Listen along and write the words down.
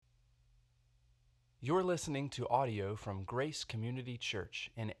You're listening to audio from Grace Community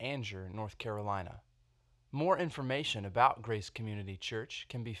Church in Anger, North Carolina. More information about Grace Community Church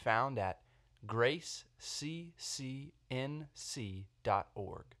can be found at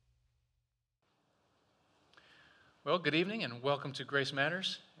graceccnc.org. Well, good evening and welcome to Grace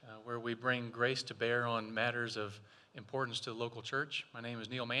Matters, where we bring grace to bear on matters of importance to the local church. My name is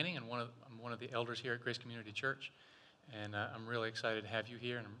Neal Manning, and I'm one of the elders here at Grace Community Church, and I'm really excited to have you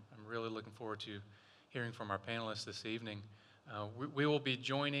here, and I'm really looking forward to hearing from our panelists this evening. We will be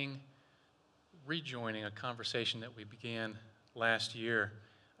rejoining a conversation that we began last year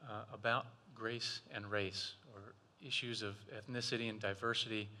about grace and race, or issues of ethnicity and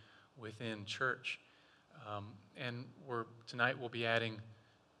diversity within church. And tonight we'll be adding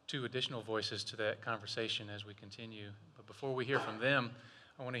two additional voices to that conversation as we continue. But before we hear from them,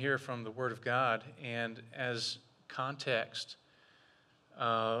 I want to hear from the Word of God. And as context,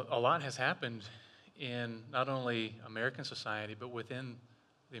 a lot has happened in not only American society, but within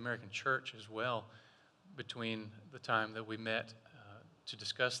the American church as well, between the time that we met to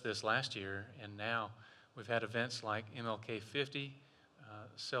discuss this last year and now. We've had events like MLK 50,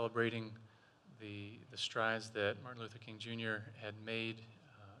 celebrating the strides that Martin Luther King Jr. had made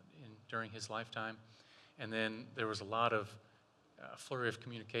during his lifetime. And then there was a lot of flurry of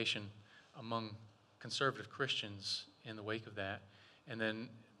communication among conservative Christians in the wake of that. And then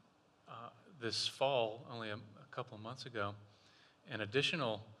this fall, only a couple of months ago, an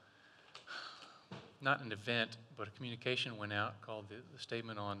additional, not an event, but a communication went out called the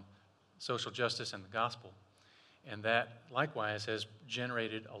Statement on Social Justice and the Gospel. And that, likewise, has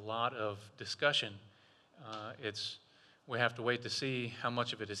generated a lot of discussion. We have to wait to see how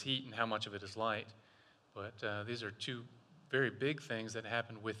much of it is heat and how much of it is light. But these are two very big things that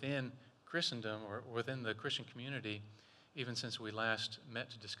happened within Christendom or within the Christian community, even since we last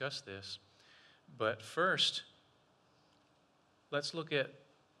met to discuss this. But first, let's look at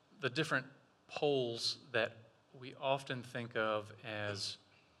the different poles that we often think of as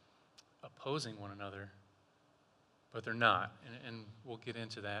opposing one another, but they're not. And we'll get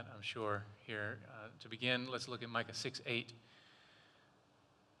into that, I'm sure, here. To begin, let's look at Micah 6:8.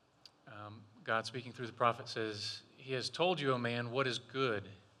 God, speaking through the prophet, says, "He has told you, O man, what is good,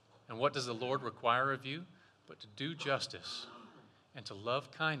 and what does the Lord require of you? But to do justice, and to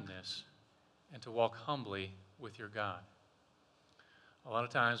love kindness, and to walk humbly with your God." A lot of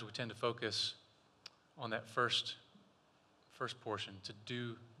times we tend to focus on that first portion, to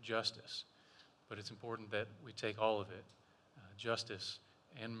do justice. But it's important that we take all of it, justice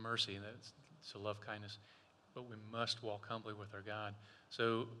and mercy, and that's to love kindness. But we must walk humbly with our God.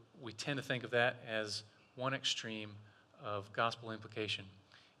 So we tend to think of that as one extreme of gospel implication.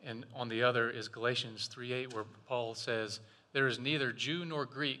 And on the other is Galatians 3:8, where Paul says, "There is neither Jew nor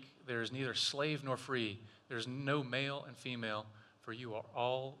Greek, there is neither slave nor free, there is no male and female, for you are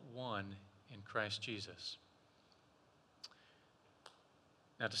all one in Christ Jesus."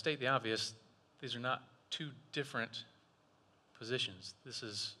 Now, to state the obvious, these are not two different positions. This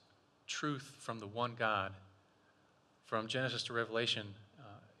is truth from the one God. From Genesis to Revelation,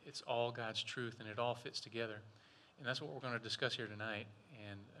 it's all God's truth, and it all fits together. And that's what we're going to discuss here tonight.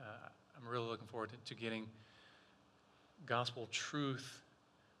 And I'm really looking forward to getting gospel truth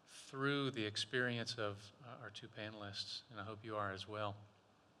through the experience of our two panelists, and I hope you are as well.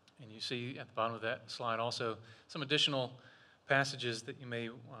 And you see at the bottom of that slide also some additional passages that you may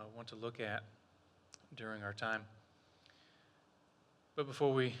want to look at during our time. But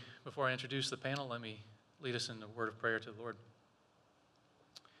before I introduce the panel, let me lead us in a word of prayer to the Lord.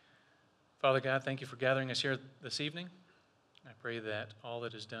 Father God, thank you for gathering us here this evening. I pray that all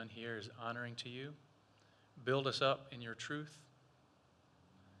that is done here is honoring to you. Build us up in your truth.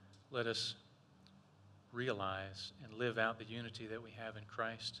 Let us realize and live out the unity that we have in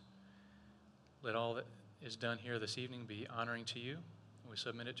Christ. Let all that is done here this evening be honoring to you. We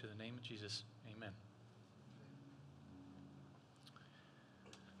submit it to the name of Jesus. Amen.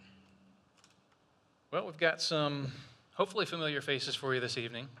 Well, we've got some hopefully familiar faces for you this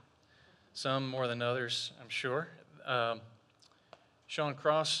evening. Some more than others, I'm sure. Shaun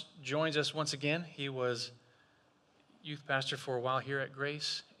Cross joins us once again. He was youth pastor for a while here at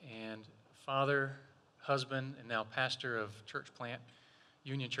Grace, and father, husband, and now pastor of church plant,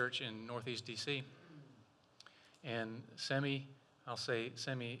 Union Church in Northeast D.C. And Semi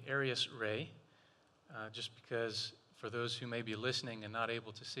Arias Ray, just because for those who may be listening and not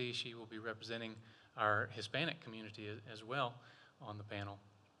able to see, she will be representing our Hispanic community as well on the panel.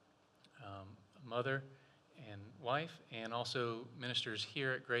 Mother and wife, and also ministers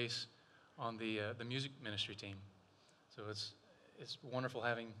here at Grace on the music ministry team. So it's wonderful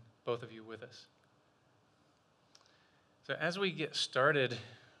having both of you with us. So as we get started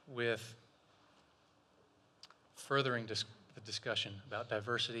with furthering the discussion about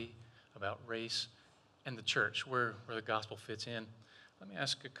diversity, about race, and the church, where the gospel fits in, let me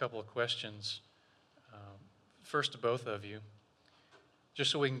ask a couple of questions. Um, First to both of you,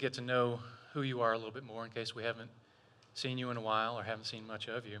 just so we can get to know who you are a little bit more in case we haven't seen you in a while or haven't seen much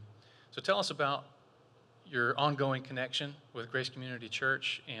of you. So tell us about your ongoing connection with Grace Community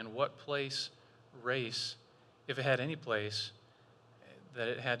Church and what place race, if it had any place, that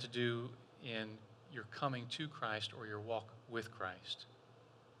it had to do in your coming to Christ or your walk with Christ.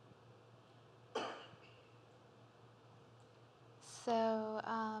 So,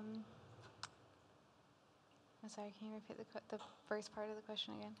 I'm sorry, can you repeat the first part of the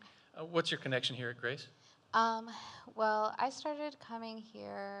question again? What's your connection here at Grace? Um, well, I started coming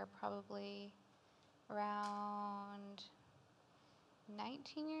here probably around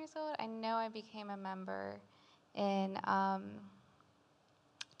 19 years old. I know I became a member in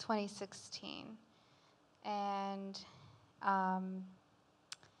 2016. And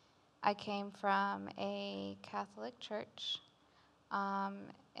I came from a Catholic church.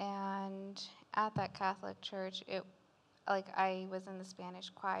 And at that Catholic church, I was in the Spanish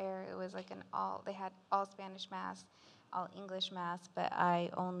choir. It was like they had all Spanish mass, all English mass, but I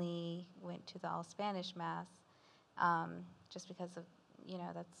only went to the all Spanish mass, just because of,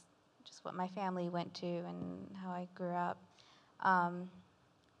 that's just what my family went to and how I grew up.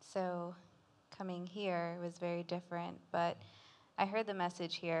 So coming here was very different, but I heard the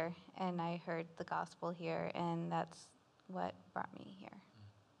message here and I heard the gospel here, and that's what brought me here.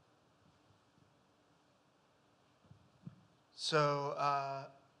 So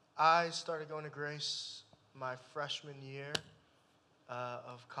I started going to Grace my freshman year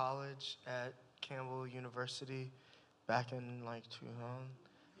of college at Campbell University back in like 2000,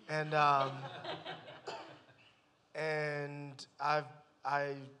 and I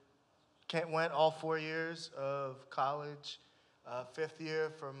went all 4 years of college. Fifth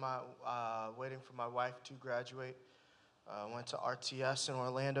year for my waiting for my wife to graduate. Went to RTS in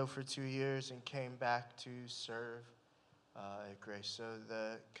Orlando for 2 years and came back to serve at Grace. So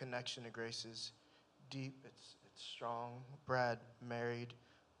the connection to Grace is deep. It's strong. Brad married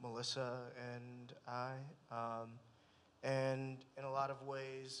Melissa and I, and in a lot of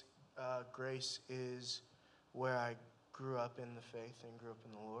ways, Grace is where I grew up in the faith and grew up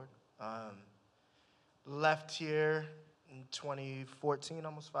in the Lord. Left here in 2014,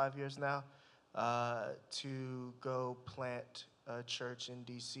 almost 5 years now, to go plant a church in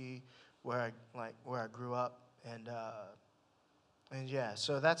DC where I grew up, and yeah,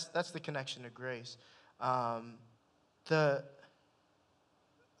 so that's the connection to Grace. The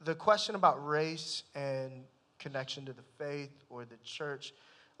question about race and connection to the faith or the church,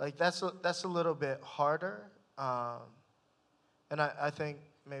 like that's a little bit harder, and I think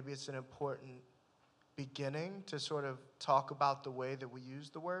maybe it's an important beginning to sort of talk about the way that we use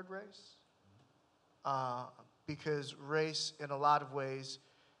the word race, because race in a lot of ways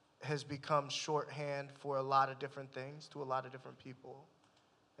has become shorthand for a lot of different things to a lot of different people.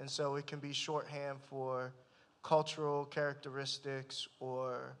 And so it can be shorthand for cultural characteristics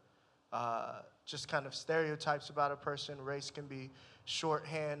or just kind of stereotypes about a person. Race can be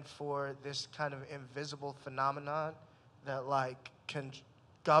shorthand for this kind of invisible phenomenon that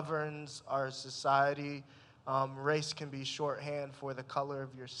governs our society. Race can be shorthand for the color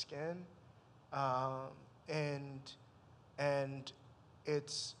of your skin, and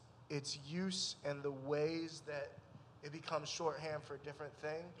its use and the ways that it becomes shorthand for different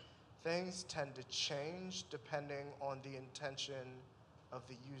things tend to change depending on the intention of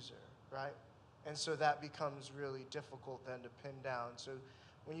the user, right? And so that becomes really difficult then to pin down. So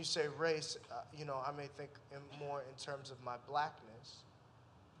when you say race, I may think more in terms of my blackness,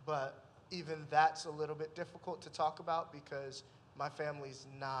 but even that's a little bit difficult to talk about because my family's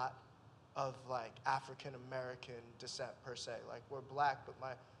not of African American descent per se. Like we're black, but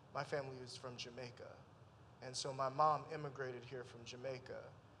my family is from Jamaica. And so my mom immigrated here from Jamaica.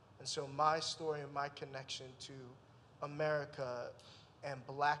 And so my story and my connection to America and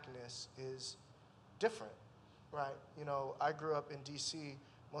blackness is different, right? I grew up in DC.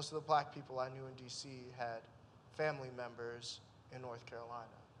 Most of the black people I knew in DC had family members in North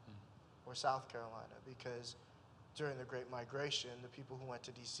Carolina or South Carolina because during the Great Migration, the people who went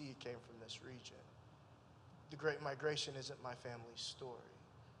to DC came from this region. The Great Migration isn't my family's story.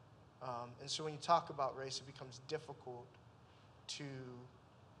 And so when you talk about race, it becomes difficult to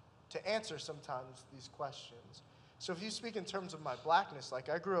answer sometimes these questions. So if you speak in terms of my blackness,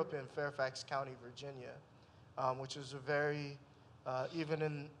 I grew up in Fairfax County, Virginia, which is a very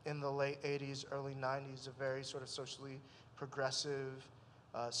even in the late 80s, early 90s, a very sort of socially progressive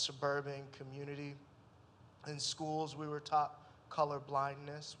suburban community. In schools, we were taught color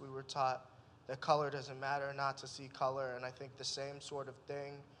blindness. We were taught that color doesn't matter, not to see color. And I think the same sort of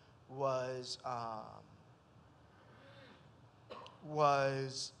thing was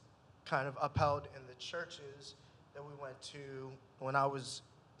was kind of upheld in the churches that we went to when I was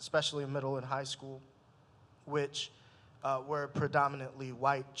especially middle and high school, which were predominantly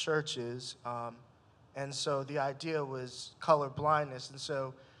white churches. And so the idea was color blindness. And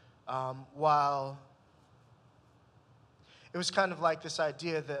so while it was kind of like this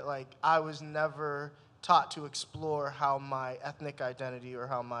idea that like I was never taught to explore how my ethnic identity or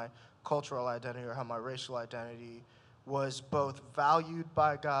how my cultural identity or how my racial identity was both valued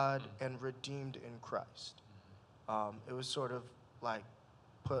by God and redeemed in Christ. It was sort of like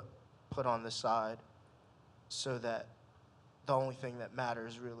put on the side so that the only thing that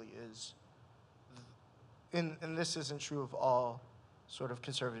matters really is, and this isn't true of all sort of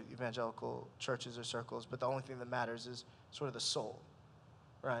conservative evangelical churches or circles, but the only thing that matters is sort of the soul,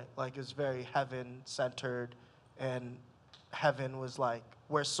 right? Like it's very heaven-centered, and heaven was like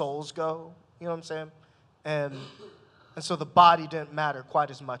where souls go, you know what I'm saying? And so the body didn't matter quite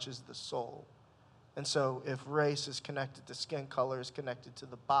as much as the soul. And so if race is connected to skin color, is connected to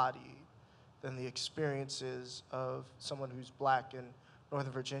the body, then the experiences of someone who's black in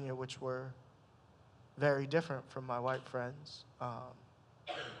Northern Virginia, which were very different from my white friends,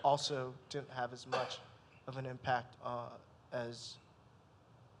 also didn't have as much of an impact as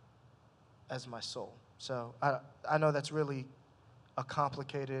my soul. So I know that's really a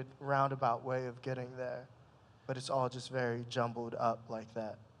complicated, roundabout way of getting there, but it's all just very jumbled up like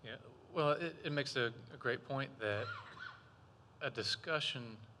that. Yeah, well, it makes a great point that a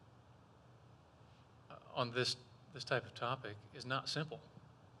discussion on this type of topic is not simple,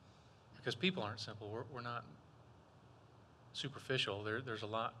 because people aren't simple. We're not superficial. There's a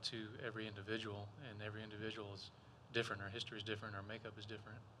lot to every individual, and every individual is different. Our history is different. Our makeup is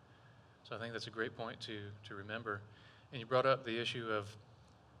different. So I think that's a great point to remember. And you brought up the issue of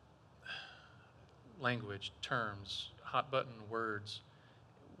language, terms, hot button words,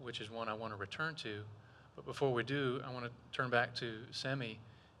 which is one I want to return to. But before we do, I want to turn back to Semi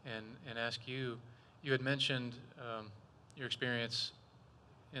and ask you. You had mentioned your experience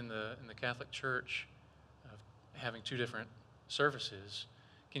in the Catholic Church of having two different services.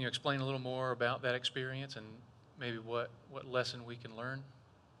 Can you explain a little more about that experience and maybe what lesson we can learn?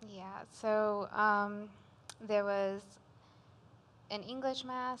 Yeah, so there was an English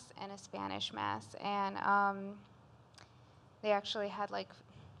Mass and a Spanish Mass, and they actually had like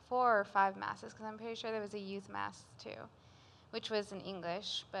 4 or 5 Masses, because I'm pretty sure there was a youth Mass too, which was in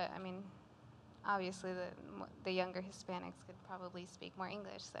English, but I mean, obviously the younger Hispanics could probably speak more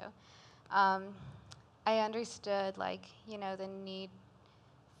English, so I understood like, you know, the need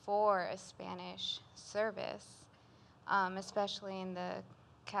for a Spanish service, especially in the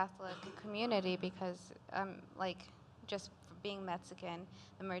Catholic community, because like just being Mexican,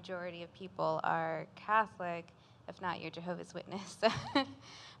 the majority of people are Catholic, if not you're Jehovah's Witness.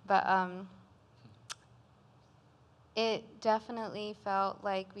 But it definitely felt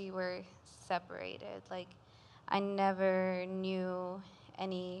like we were separated. Like I never knew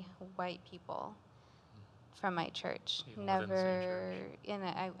any white people from my church. Even within the same Never,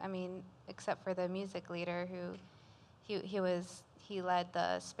 church. I mean, except for the music leader who he led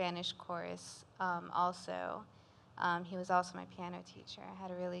the Spanish chorus also. He was also my piano teacher. I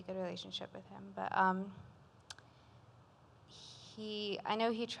had a really good relationship with him, but I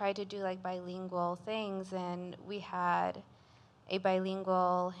know he tried to do like bilingual things, and we had a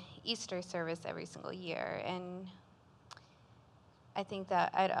bilingual Easter service every single year, and I think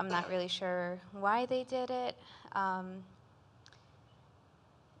that I'm not really sure why they did it.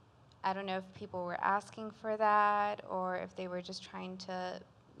 I don't know if people were asking for that or if they were just trying to,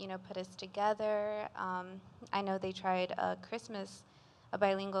 you know, put us together. I know they tried a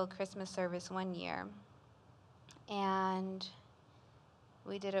bilingual Christmas service one year, and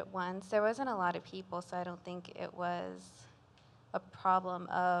we did it once. There wasn't a lot of people, so I don't think it was a problem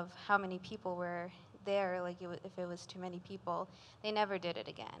of how many people were there. Like if it was too many people, they never did it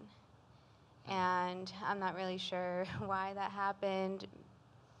again. And I'm not really sure why that happened.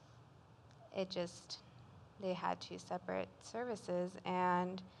 They had 2 separate services,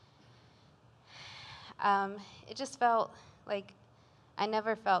 and it just felt like I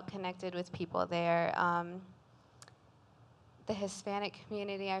never felt connected with people there. The Hispanic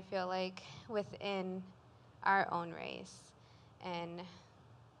community, I feel like, within our own race, and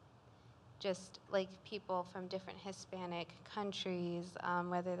just like people from different Hispanic countries,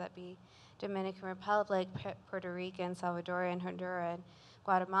 whether that be Dominican Republic, Puerto Rican, Salvadorian, Honduran,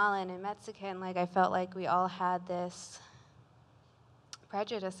 Guatemalan, and Mexican. Like I felt like we all had this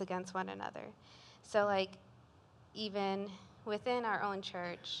prejudice against one another. So like even within our own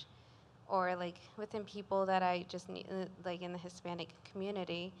church, or like within people that I just knew, like in the Hispanic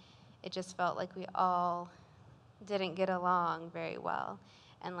community, it just felt like we all didn't get along very well,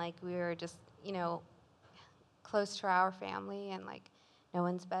 and like we were just, close to our family, and like no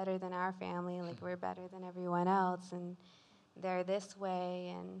one's better than our family, like we're better than everyone else, and they're this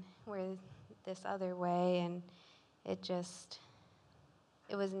way and we're this other way, and it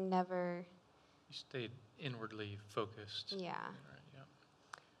was never. You stayed inwardly focused. Yeah. Right, yeah.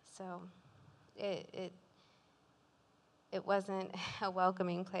 So it wasn't a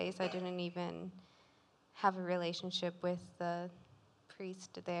welcoming place. I didn't even have a relationship with the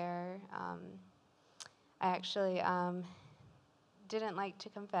priest there. I actually didn't like to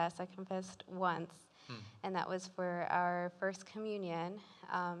confess. I confessed once, and that was for our first communion,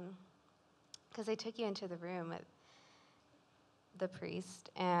 because they took you into the room with the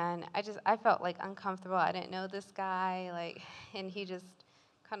priest, and I felt like uncomfortable. I didn't know this guy, like, and he just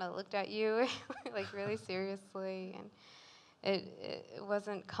kind of looked at you like really seriously, and it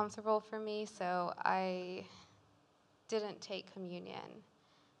wasn't comfortable for me, so I didn't take communion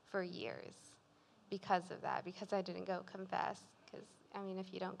for years because of that, because I didn't go confess. Because, I mean,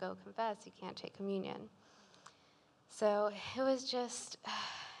 if you don't go confess, you can't take communion. So it was just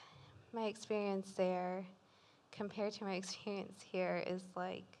my experience there compared to my experience here is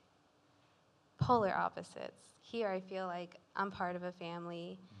like polar opposites. Here I feel like I'm part of a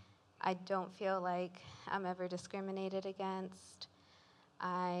family. I don't feel like I'm ever discriminated against.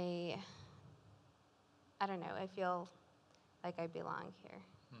 I don't know, I feel like I belong here.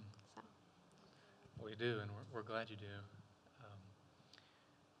 So. Well, you do, and we're glad you do.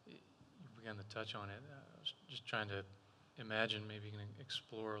 You began to touch on it. I was just trying to imagine, maybe you can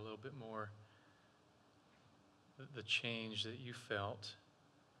explore a little bit more the change that you felt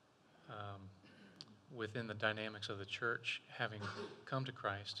within the dynamics of the church, having come to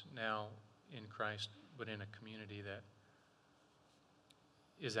Christ, now in Christ, but in a community that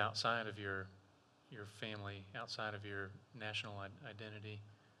is outside of your family, outside of your national identity.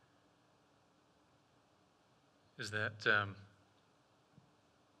 Is that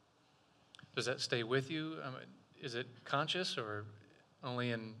does that stay with you? Is it conscious, or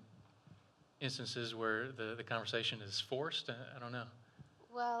only in instances where the conversation is forced? I don't know.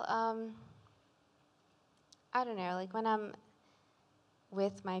 Well, I don't know. Like when I'm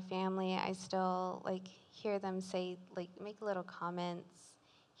with my family, I still like hear them say, like, make little comments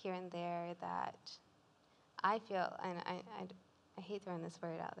here and there that I feel, and I hate throwing this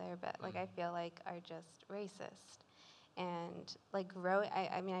word out there, but like I feel like are just racist. And like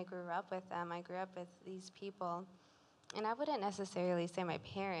I mean, I grew up with them. I grew up with these people, and I wouldn't necessarily say my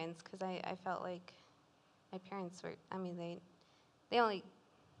parents, because I felt like my parents were. I mean, they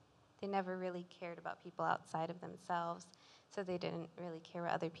never really cared about people outside of themselves, so they didn't really care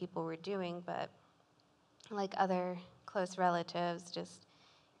what other people were doing. But like other close relatives, just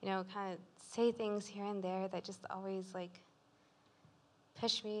kind of say things here and there that just always like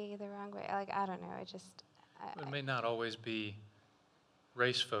push me the wrong way. Like I don't know. It may not always be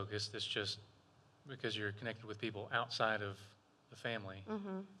race focused. It's just because you're connected with people outside of the family.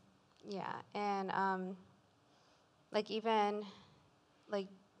 Mm-hmm. Yeah, and like even like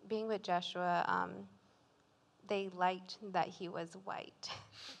being with Joshua, they liked that he was white.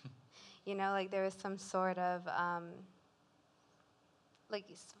 Like there was some sort of like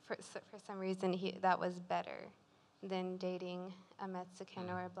for some reason that was better than dating a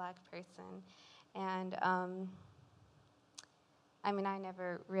Mexican or a black person, and I mean I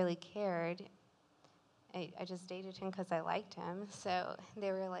never really cared. I just dated him because I liked him. So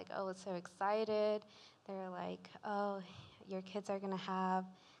they were like, oh, so excited. They were like, oh, your kids are going to have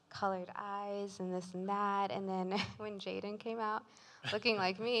colored eyes and this and that. And then when Jaden came out looking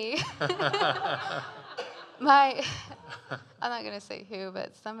like me, I'm not going to say who,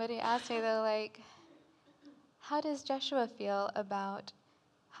 but somebody asked me, they're like, how does Joshua feel about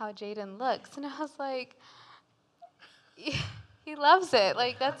how Jaden looks? And I was like, he loves it.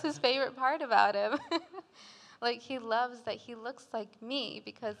 Like, that's his favorite part about him. Like, he loves that he looks like me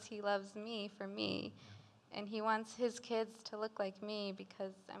because he loves me for me. And he wants his kids to look like me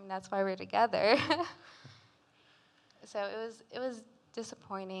because, I mean, that's why we're together. So it was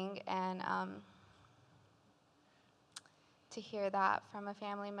disappointing, and to hear that from a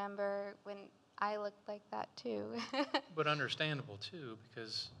family member when I looked like that too. But understandable too,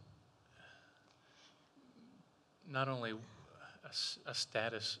 because not only a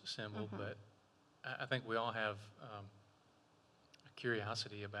status symbol, but I think we all have a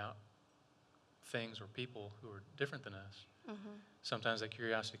curiosity about things or people who are different than us. Sometimes that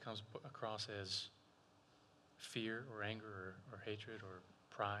curiosity comes across as fear or anger or hatred or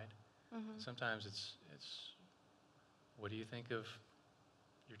pride. Sometimes it's what do you think of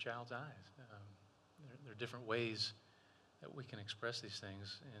your child's eyes? There are different ways that we can express these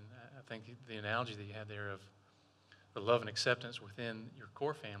things, and I think the analogy that you had there of the love and acceptance within your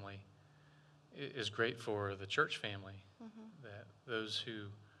core family is great for the church family. That those who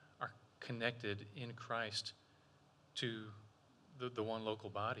are connected in Christ to the one local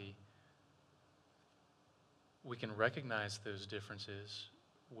body, we can recognize those differences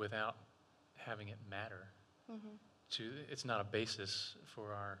without having it matter. It's not a basis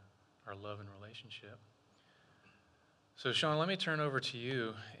for our love and relationship. So, Shaun, let me turn over to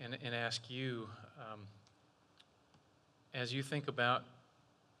you and ask you, as you think about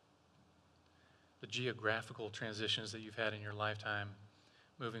the geographical transitions that you've had in your lifetime,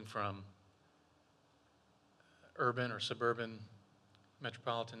 moving from urban or suburban,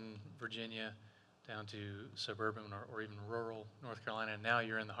 metropolitan Virginia down to suburban or even rural North Carolina, and now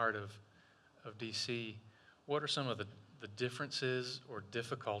you're in the heart of D.C., what are some of the differences or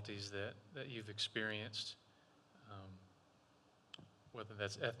difficulties that you've experienced, whether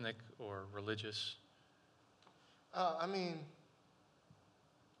that's ethnic or religious? I mean,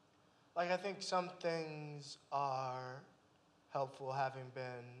 like, I think some things are helpful having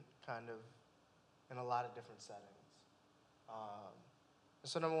been kind of in a lot of different settings.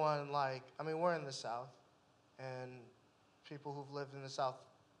 So number one, like, I mean, we're in the South, and people who've lived in the South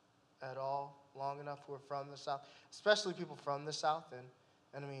at all long enough who are from the South, especially people from the South,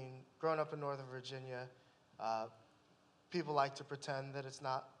 and I mean, growing up in Northern Virginia, people like to pretend that it's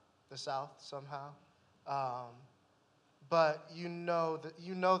not the South somehow. But you know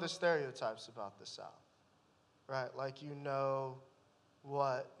the stereotypes about the South, right? Like, you know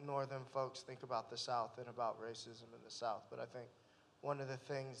what Northern folks think about the South and about racism in the South. But I think one of the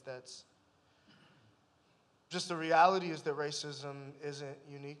things that's just the reality is that racism isn't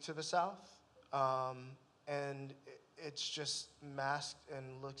unique to the South, and it's just masked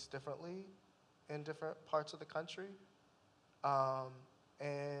and looks differently in different parts of the country.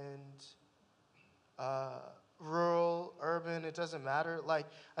 Rural, urban, it doesn't matter. Like,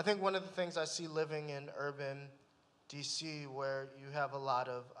 I think one of the things I see living in urban DC, where you have a lot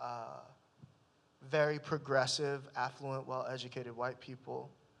of very progressive, affluent, well-educated white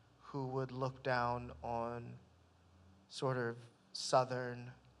people who would look down on sort of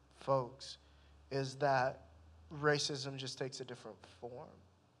Southern folks, is that racism just takes a different form.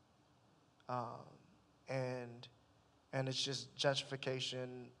 And it's just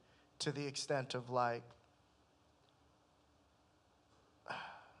gentrification to the extent of, like,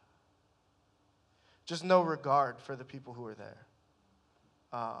 just no regard for the people who are there.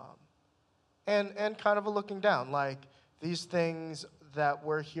 And kind of a looking down. Like, these things that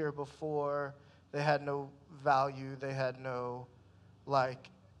were here before, they had no value. They had no, like,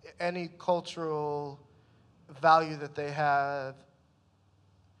 any cultural value that they have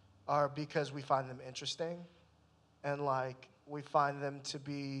are because we find them interesting. And, like, we find them to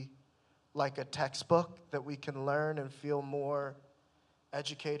be like a textbook that we can learn and feel more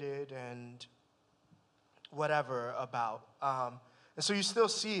educated and whatever about. And so you still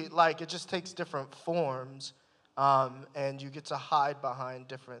see, like, it just takes different forms, and you get to hide behind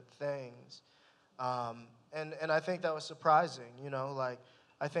different things. And I think that was surprising, you know, like,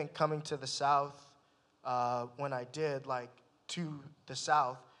 I think coming to the South, when I did, like, to the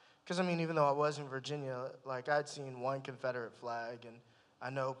South, because, I mean, even though I was in Virginia, like, I'd seen one Confederate flag, and I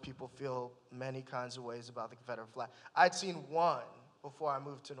know people feel many kinds of ways about the Confederate flag. I'd seen one before I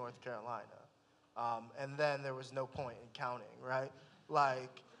moved to North Carolina. And then there was no point in counting, right?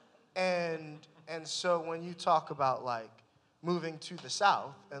 Like, and so when you talk about, like, moving to the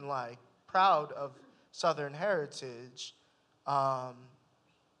South and, like, proud of Southern heritage, I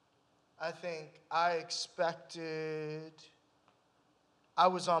think I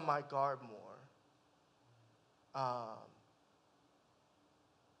was on my guard more.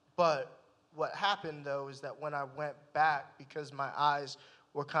 But what happened, though, is that when I went back, because my eyes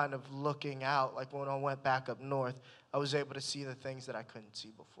were kind of looking out, like when I went back up north, I was able to see the things that I couldn't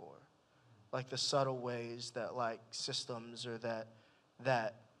see before. Like the subtle ways that, like, systems or that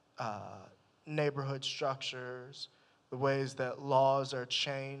neighborhood structures, the ways that laws are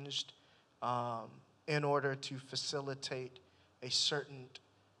changed in order to facilitate a certain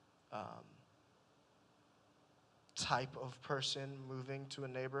type of person moving to a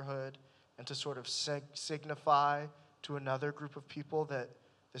neighborhood and to sort of signify to another group of people that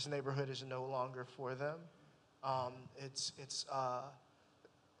this neighborhood is no longer for them. It's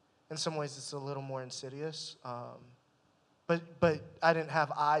in some ways it's a little more insidious, but I didn't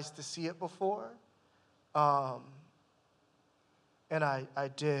have eyes to see it before, and I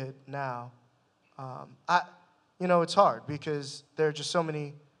did now. It's hard because there are just so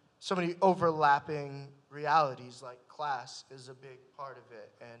many overlapping realities. Like class is a big part of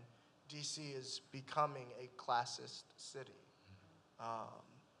it, and DC is becoming a classist city.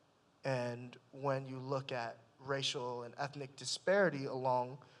 And when you look at racial and ethnic disparity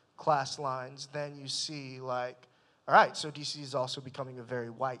along class lines, then you see like, all right, so DC is also becoming a very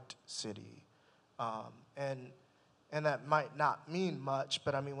white city. And that might not mean much,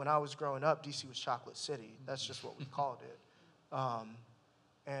 but I mean, when I was growing up, DC was Chocolate City. That's just what we called it.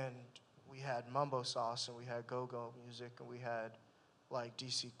 And we had mumbo sauce, and we had go-go music, and we had like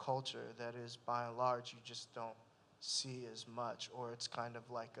DC culture that is, by and large, you just don't see as much, or it's kind of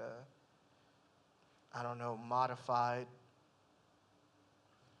like a, I don't know, modified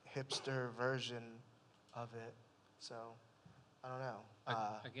hipster version of it. So, I don't know.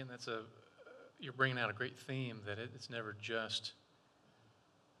 Again, you're bringing out a great theme that it's never just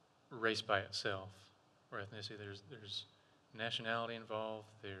race by itself or ethnicity. There's nationality involved.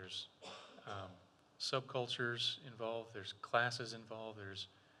 There's subcultures involved. There's classes involved. There's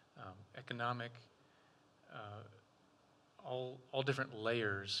economic, all different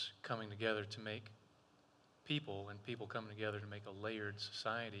layers coming together to make people, and people coming together to make a layered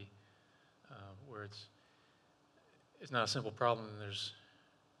society where it's not a simple problem, and there's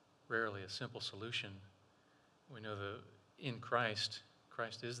rarely a simple solution. We know in Christ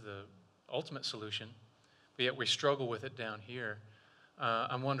is the ultimate solution, but yet we struggle with it down here.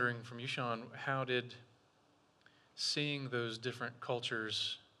 I'm wondering from you, Shaun, how did seeing those different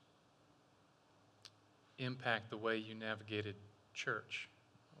cultures impact the way you navigated church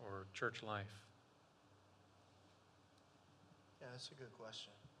or church life? Yeah, that's a good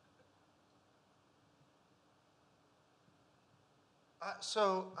question.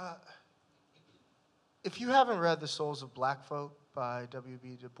 If you haven't read The Souls of Black Folk by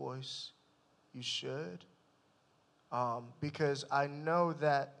W.B. Du Bois, you should. Because I know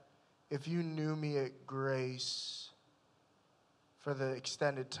that if you knew me at Grace for the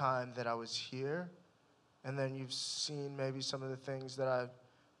extended time that I was here, and then you've seen maybe some of the things that I've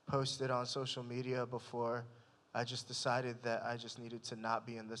posted on social media before, I just decided that I just needed to not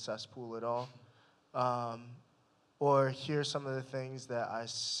be in the cesspool at all. Or hear some of the things that I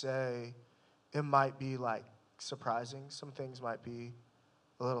say, it might be like surprising. Some things might be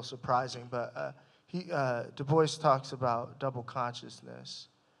a little surprising, but Du Bois talks about double consciousness,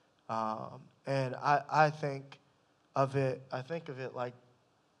 and I think of it like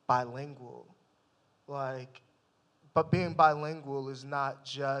bilingual, but being bilingual is not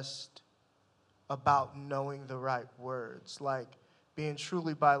just about knowing the right words. Like being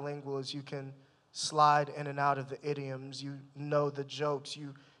truly bilingual is you can slide in and out of the idioms, you know the jokes,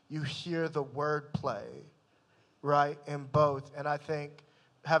 you hear the wordplay, right, in both. And I think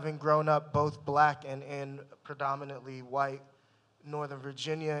having grown up both black and in predominantly white Northern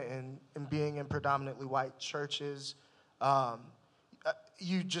Virginia and being in predominantly white churches,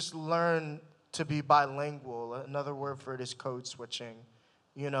 you just learn to be bilingual. Another word for it is code switching.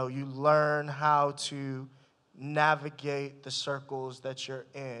 You learn how to navigate the circles that you're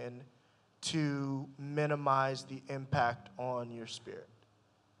in to minimize the impact on your spirit.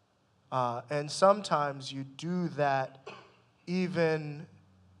 And sometimes you do that even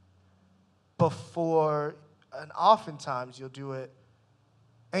before, and oftentimes you'll do it.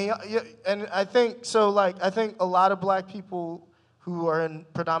 And I think, I think a lot of black people who are in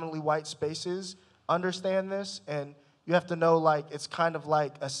predominantly white spaces understand this, and you have to know, it's kind of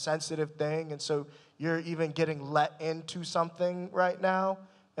like a sensitive thing, and so you're even getting let into something right now.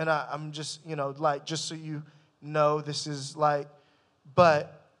 And I'm just, just so you know, this is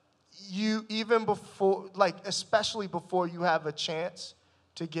but you, even before, especially before you have a chance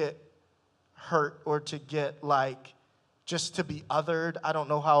to get hurt or to get, just to be othered, I don't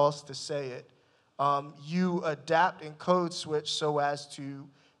know how else to say it, you adapt and code switch so as to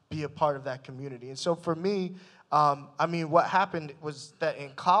be a part of that community. And so for me, what happened was that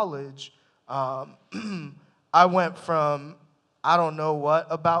in college, I went from I don't know what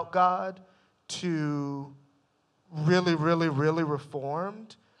about God to really, really, really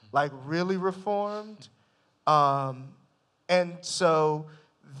reformed, really reformed. And so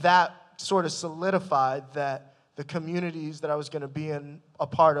that sort of solidified that the communities that I was going to be in, a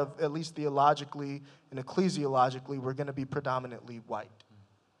part of, at least theologically and ecclesiologically, were going to be predominantly white.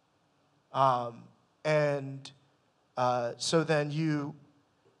 Um, and so then you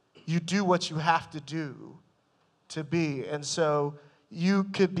do what you have to do to be. And so you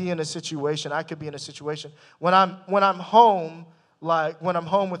could be in a situation, I could be in a situation when I'm home, like when I'm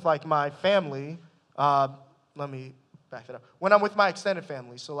home with like my family. Let me back it up. When I'm with my extended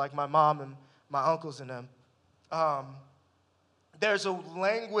family, so like my mom and my uncles and them, um, there's a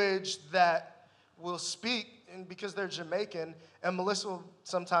language that will speak, and because they're Jamaican, and Melissa will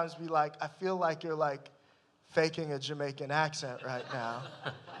sometimes be like, I feel like you're like faking a Jamaican accent right now.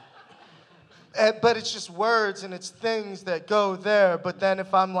 But it's just words and it's things that go there. But then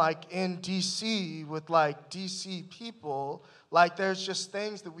if I'm like in DC with like DC people, like there's just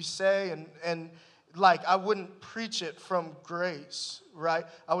things that we say and like I wouldn't preach it from grace, right?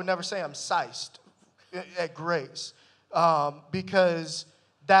 I would never say I'm sized at grace because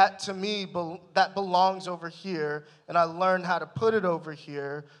that to me that belongs over here, and I learned how to put it over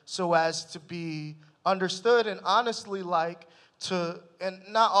here so as to be understood. And honestly, like and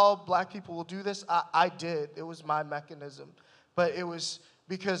not all black people will do this. I did. It was my mechanism. But it was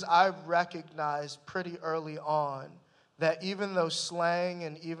because I recognized pretty early on that even though slang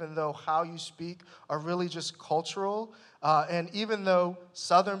and even though how you speak are really just cultural, and even though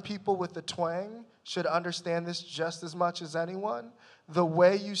Southern people with the twang should understand this just as much as anyone, the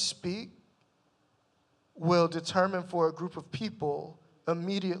way you speak will determine for a group of people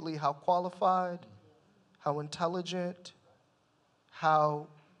immediately how qualified, how intelligent, how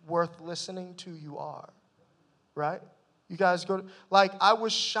worth listening to you are, right? You guys like, I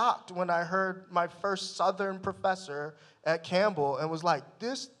was shocked when I heard my first Southern professor at Campbell and was like,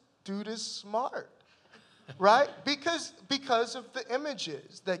 this dude is smart, right? Because of the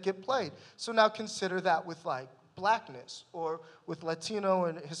images that get played. So now consider that with like blackness or with Latino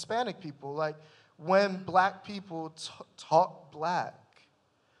and Hispanic people. Like when black people talk black,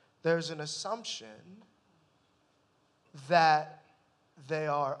 there's an assumption that they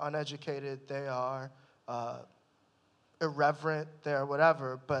are uneducated, they are irreverent, they're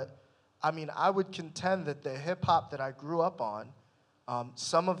whatever. But I mean, I would contend that the hip hop that I grew up on,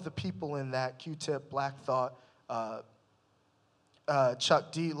 some of the people in that, Q-Tip, Black Thought,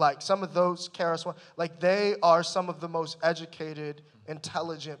 Chuck D, like some of those, Karis, like they are some of the most educated,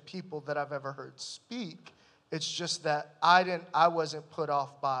 intelligent people that I've ever heard speak. It's just that I wasn't put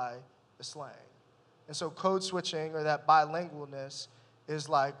off by the slang. And so code switching or that bilingualness is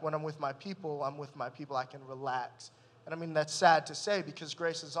like when I'm with my people, I can relax. And I mean, that's sad to say because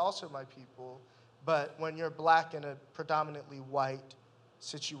Grace is also my people, but when you're black in a predominantly white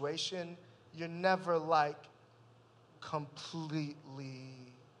situation, you're never like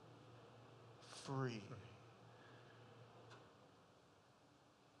completely free.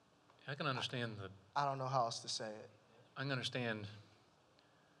 I can understand I don't know how else to say it. I can understand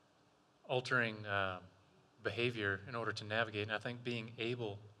altering behavior in order to navigate, and I think being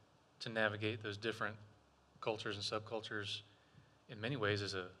able to navigate those different cultures and subcultures in many ways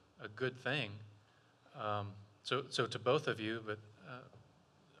is a good thing. So to both of you, but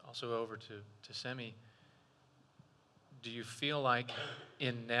also over to Semi, do you feel like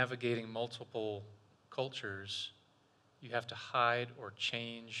in navigating multiple cultures, you have to hide or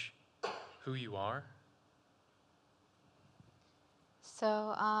change who you are?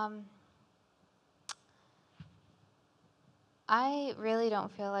 So, I really don't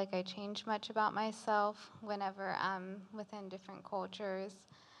feel like I change much about myself whenever I'm within different cultures.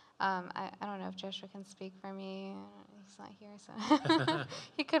 I don't know if Joshua can speak for me. He's not here, so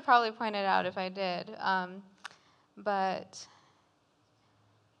he could probably point it out if I did. But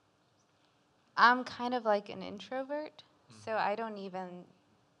I'm kind of like an introvert, so I don't even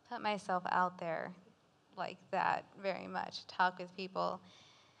put myself out there like that very much, talk with people.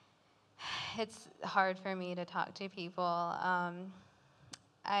 It's hard for me to talk to people.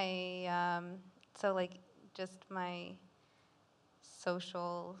 So like just my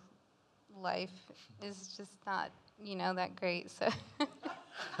social life is just not, that great. So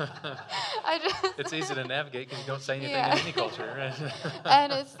I just It's easy to navigate because you don't say anything Yeah. in any culture.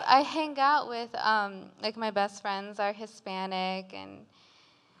 and I hang out with like my best friends are Hispanic, and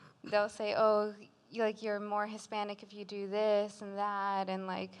they'll say, "Oh, you're more Hispanic if you do this and that," and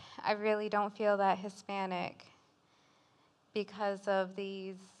like I really don't feel that Hispanic because of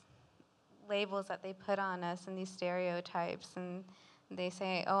these labels that they put on us and these stereotypes, and they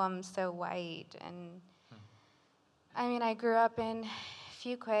say, "Oh, I'm so white," and I mean, I grew up in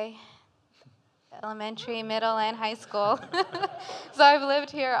Fuquay, elementary, middle, and high school. So I've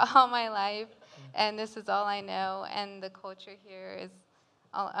lived here all my life, and this is all I know. And the culture here is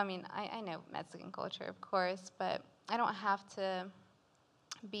all, I mean, I know Mexican culture, of course, but I don't have to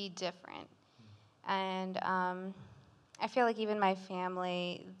be different. And I feel like even my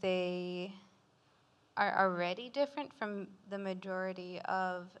family, they are already different from the majority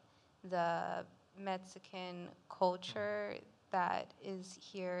of the Mexican culture that is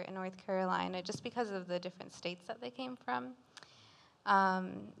here in North Carolina, just because of the different states that they came from.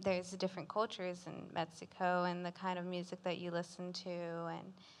 There's different cultures in Mexico and the kind of music that you listen to,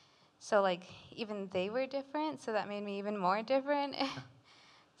 and so like even they were different, so that made me even more different.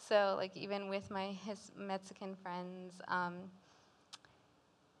 So like even with my Mexican friends, I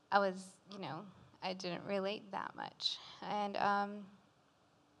was, I didn't relate that much. And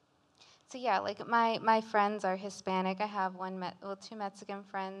so yeah, like my friends are Hispanic. I have two Mexican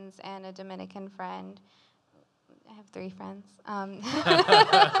friends and a Dominican friend. I have 3 friends.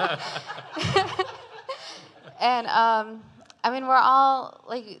 And I mean, we're all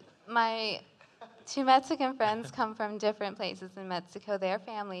like my 2 Mexican friends come from different places in Mexico. Their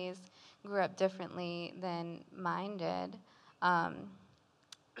families grew up differently than mine did. Um,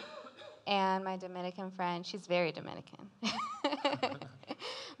 and my Dominican friend, she's very Dominican.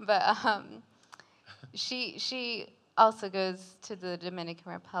 But she also goes to the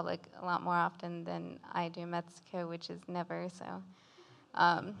Dominican Republic a lot more often than I do Mexico, which is never. So,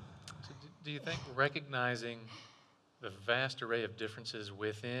 um, So do you think recognizing the vast array of differences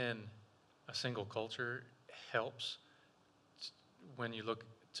within a single culture helps when you look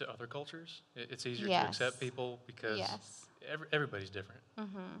to other cultures? It's easier to accept yes, people because yes, everybody's different.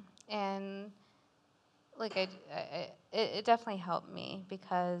 and like it definitely helped me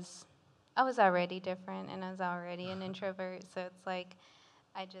because I was already different and I was already an introvert. So it's like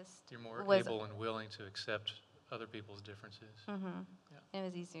I just You're more was. able and willing to accept other people's differences. hmm Yeah. It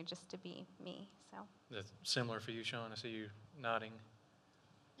was easier just to be me. So. That's similar for you, Shaun. I see you nodding.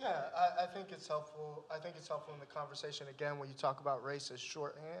 Yeah, I think it's helpful. I think it's helpful in the conversation again when you talk about race as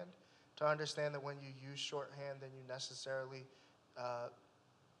shorthand to understand that when you use shorthand, then uh,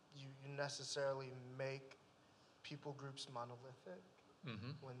 you necessarily make people groups monolithic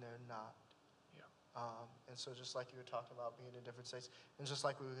Mm-hmm. when they're not. Yeah. And so just like you were talking about being in different states, and just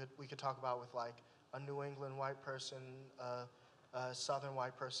like we could talk about with like a New England white person, a Southern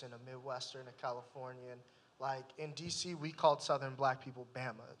white person, a Midwestern, a Californian. Like in DC, we called Southern black people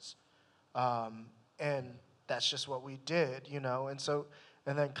Bamas, and that's just what we did, And so,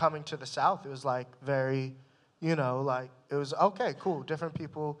 and then coming to the South, it was like very, like it was okay, cool, different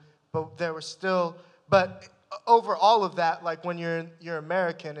people, but there was still, but over all of that, like when you're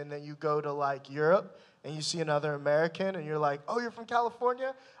American and then you go to like Europe and you see another American and you're like, oh, you're from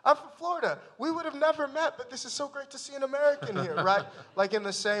California? I'm from Florida. We would have never met, but this is so great to see an American here, right? Like in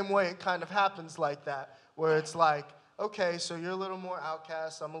the same way, it kind of happens like that, where it's like, okay, so you're a little more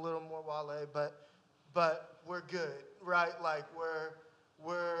outcast, I'm a little more Wale, but we're good, right? Like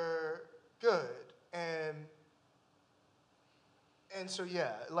we're good, and so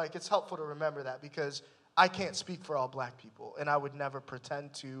yeah, like it's helpful to remember that because I can't speak for all black people, and I would never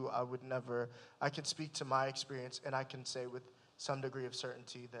pretend to. I can speak to my experience, and I can say with some degree of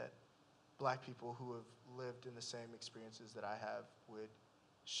certainty that black people who have lived in the same experiences that I have would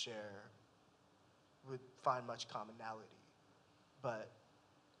find much commonality, but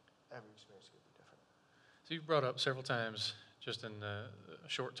every experience could be different. So you've brought up several times, just in a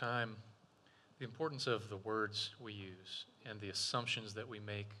short time, the importance of the words we use and the assumptions that we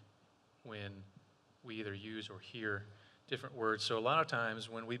make when we either use or hear different words. So a lot of times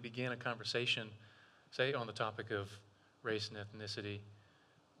when we begin a conversation, say on the topic of race and ethnicity,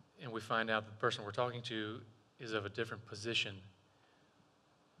 and we find out that the person we're talking to is of a different position,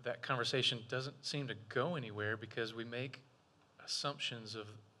 that conversation doesn't seem to go anywhere because we make assumptions of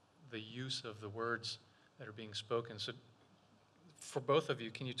the use of the words that are being spoken. So for both of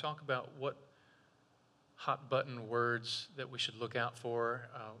you, can you talk about what hot button words that we should look out for?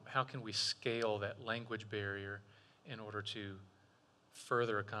 How can we scale that language barrier in order to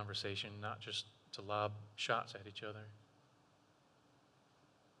further a conversation, not just to lob shots at each other?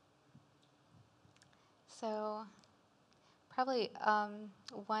 So probably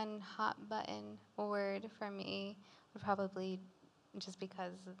one hot button word for me would probably, just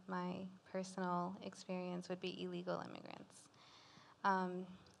because of my personal experience, would be illegal immigrants.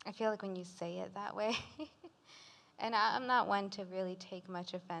 I feel like when you say it that way, and I'm not one to really take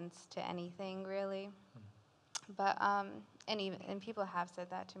much offense to anything really, but and people have said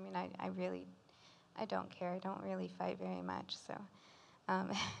that to me, and I don't care. I don't really fight very much, so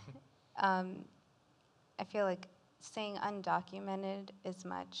um, um, I feel like saying undocumented is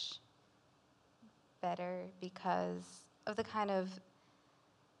much better because of the kind of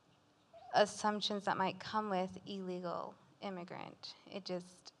assumptions that might come with illegal immigrant. It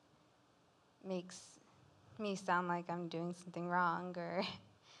just makes me sound like I'm doing something wrong, or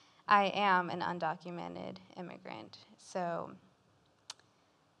I am an undocumented immigrant. So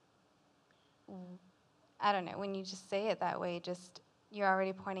I don't know, when you just say it that way, just you're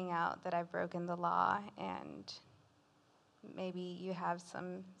already pointing out that I've broken the law, and maybe you have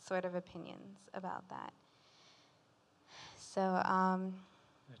some sort of opinions about that. So,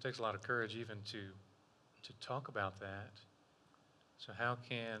 It takes a lot of courage even to talk about that. So how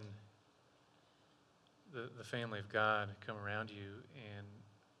can the family of God come around you and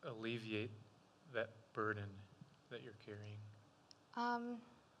alleviate that burden that you're carrying?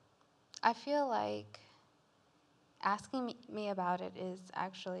 I feel like asking me about it is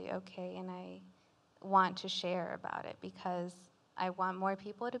actually okay, and I want to share about it because I want more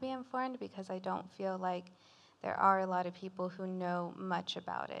people to be informed, because I don't feel like there are a lot of people who know much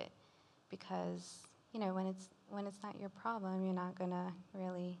about it, because when it's not your problem, you're not going to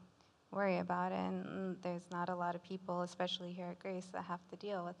really worry about it, and there's not a lot of people, especially here at Grace, that have to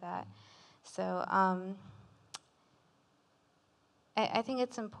deal with that. So I think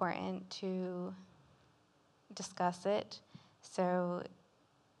it's important to discuss it. So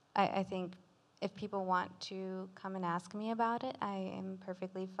I think if people want to come and ask me about it, I am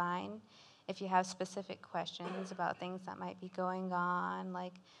perfectly fine. If you have specific questions about things that might be going on,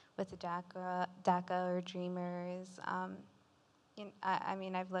 like with the DACA or Dreamers, I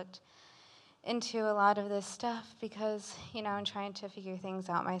mean, I've looked into a lot of this stuff because, I'm trying to figure things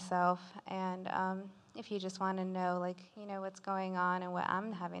out myself. And if you just want to know, what's going on and what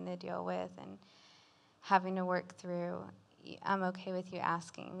I'm having to deal with and having to work through, I'm okay with you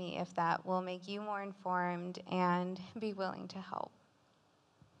asking me if that will make you more informed and be willing to help.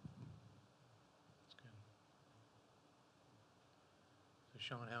 That's good. So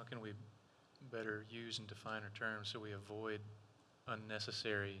Shaun, how can we better use and define our terms so we avoid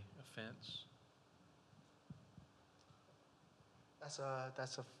unnecessary offense?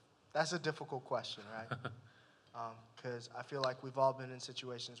 That's a difficult question, right? Because I feel like we've all been in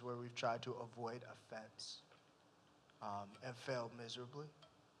situations where we've tried to avoid offense and failed miserably.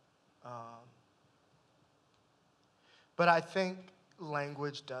 Um, but I think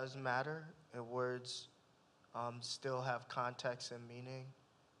language does matter, and words still have context and meaning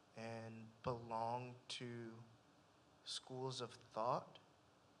and belong to schools of thought.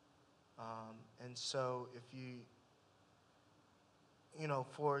 And so if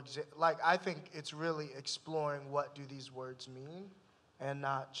for example, I think it's really exploring what do these words mean, and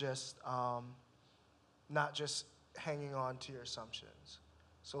not just hanging on to your assumptions.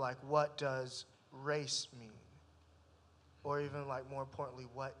 So what does race mean? Or even more importantly,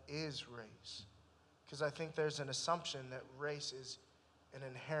 what is race? Because I think there's an assumption that race is an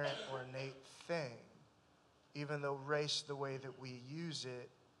inherent or innate thing, even though race, the way that we use it,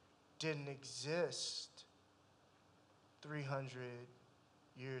 didn't exist 300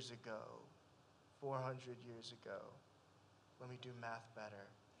 years ago, 400 years ago. Let me do math better.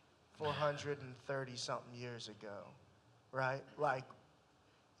 430 something years ago, right?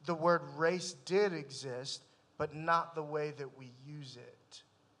 The word race did exist, but not the way that we use it.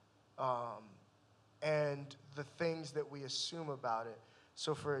 And the things that we assume about it.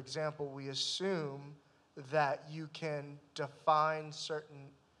 So for example, we assume that you can define certain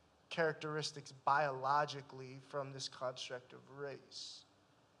characteristics biologically from this construct of race.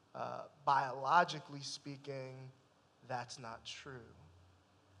 Biologically speaking, that's not true.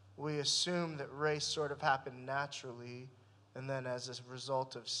 We assume that race sort of happened naturally, and then as a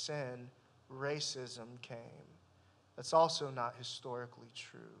result of sin, racism came. That's also not historically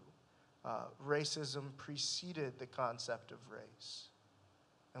true. Racism preceded the concept of race.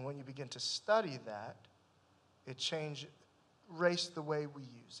 And when you begin to study that, it changed race the way we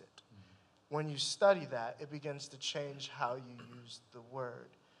use it. When you study that, it begins to change how you use the word.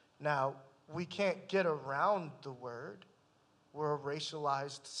 Now, we can't get around the word. We're a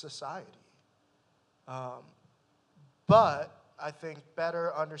racialized society. But I think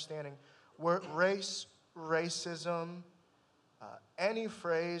better understanding race, racism, any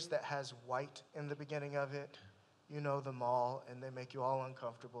phrase that has white in the beginning of it, you know them all, and they make you all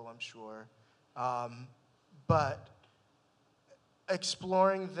uncomfortable, I'm sure. But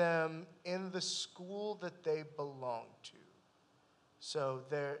exploring them in the school that they belong to. So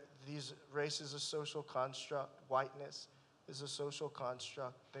race is a social construct, whiteness is a social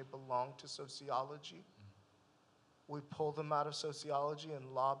construct. They belong to sociology. We pull them out of sociology and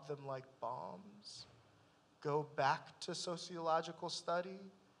lob them like bombs. Go back to sociological study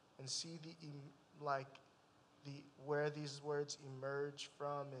and see where these words emerge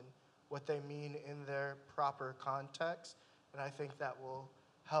from and what they mean in their proper context. and I think that will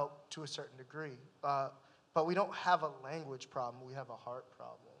help to a certain degree. But we don't have a language problem. We have a heart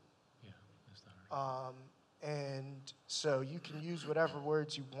problem. Yeah, that's not hard. And so you can use whatever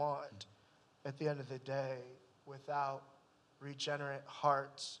words you want at the end of the day without regenerate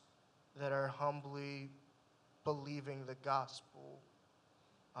hearts that are humbly believing the gospel.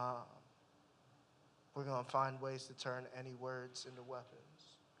 We're going to find ways to turn any words into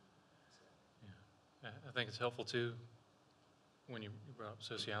weapons. Yeah. I think it's helpful, too, when you brought up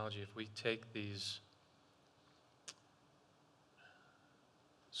sociology, if we take these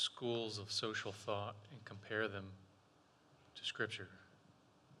schools of social thought and compare them to Scripture,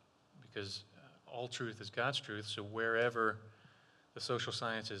 because all truth is God's truth, so wherever the social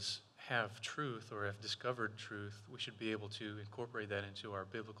sciences have truth or have discovered truth, we should be able to incorporate that into our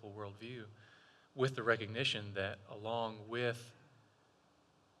biblical worldview with the recognition that along with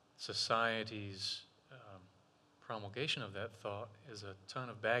society's promulgation of that thought is a ton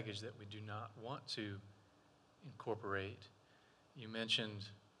of baggage that we do not want to incorporate. You mentioned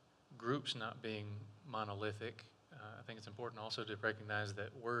groups not being monolithic. I think it's important also to recognize that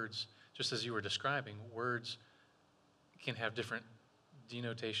words, just as you were describing, words can have different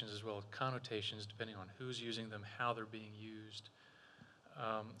denotations as well as connotations depending on who's using them, how they're being used.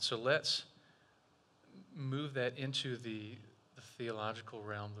 So let's move that into the theological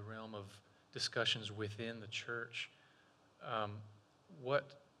realm, the realm of discussions within the church. What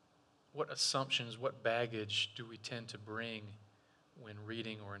assumptions, what baggage do we tend to bring when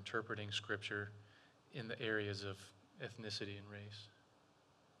reading or interpreting Scripture in the areas of ethnicity and race?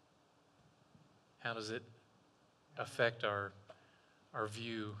 How does it affect our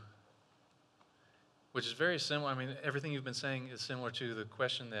view, which is very similar? I mean, everything you've been saying is similar to the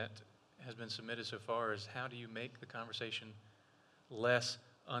question that has been submitted so far, is how do you make the conversation less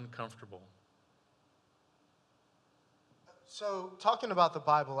uncomfortable? So, talking about the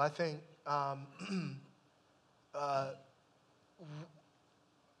Bible, I think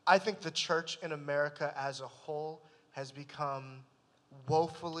I think the church in America as a whole has become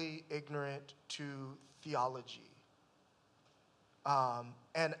woefully ignorant to theology,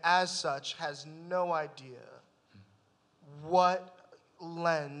 and as such has no idea what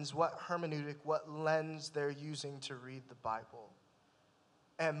lens, what hermeneutic, what lens they're using to read the Bible.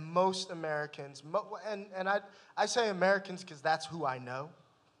 And most Americans, and I say Americans because that's who I know,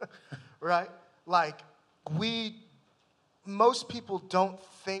 right? Like, most people don't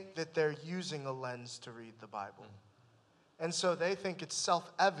think that they're using a lens to read the Bible. And so they think it's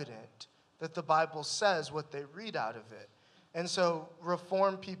self-evident that the Bible says what they read out of it. And so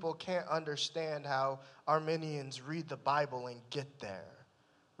Reformed people can't understand how Arminians read the Bible and get there,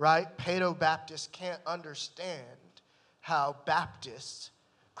 right? Paedo-Baptists can't understand how Baptists,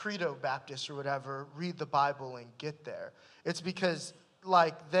 Credo Baptists or whatever, read the Bible and get there. It's because,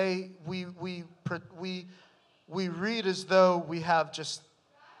 like, we read as though we have just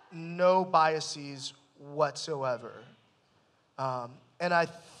no biases whatsoever. And I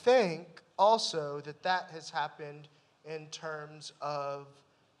think also that has happened in terms of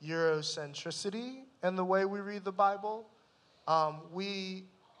Eurocentricity and the way we read the Bible. We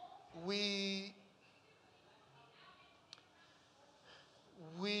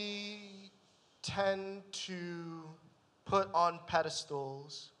tend to put on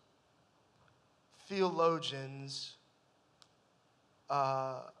pedestals theologians,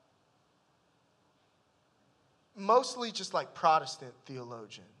 mostly just like Protestant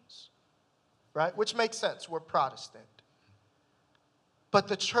theologians, right? Which makes sense, we're Protestant. But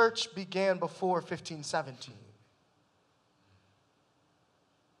the church began before 1517.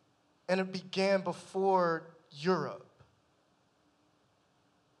 And it began before Europe,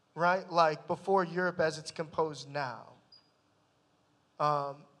 right? Like before Europe as it's composed now.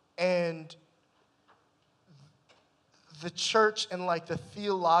 And the church and like the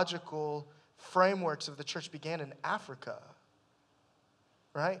theological frameworks of the church began in Africa,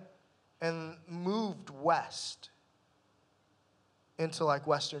 right? And moved west into like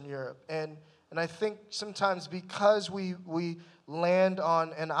Western Europe. And I think sometimes because we land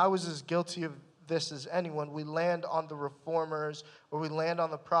on, and I was as guilty of this as anyone, we land on the reformers or we land on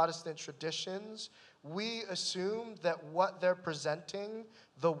the Protestant traditions, we assume that what they're presenting,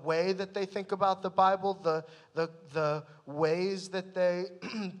 the way that they think about the Bible, the ways that they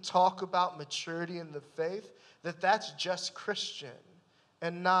talk about maturity in the faith, that's just Christian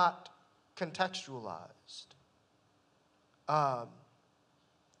and not contextualized.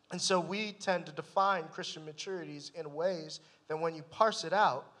 And so we tend to define Christian maturities in ways that when you parse it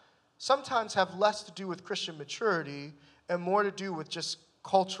out, sometimes have less to do with Christian maturity and more to do with just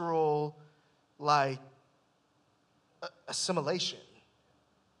cultural, like, assimilation,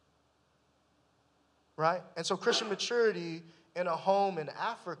 right? And so Christian maturity in a home in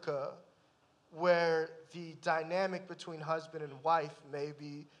Africa where the dynamic between husband and wife may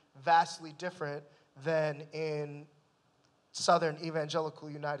be vastly different than in Southern evangelical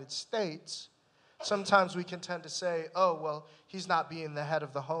United States, sometimes we can tend to say, oh, well, he's not being the head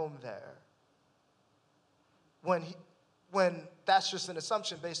of the home there. When that's just an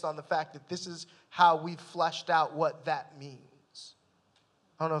assumption based on the fact that this is how we fleshed out what that means.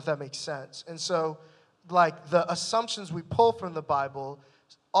 I don't know if that makes sense. And so, like, the assumptions we pull from the Bible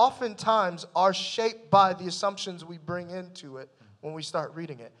oftentimes are shaped by the assumptions we bring into it when we start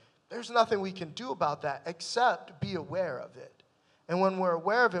reading it. There's nothing we can do about that except be aware of it. And when we're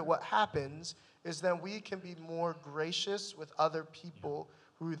aware of it, what happens is then we can be more gracious with other people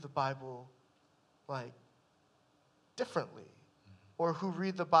who read the Bible, like, differently, or who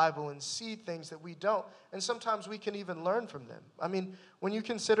read the Bible and see things that we don't. And sometimes we can even learn from them. I mean, when you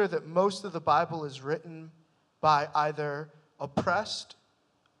consider that most of the Bible is written by either oppressed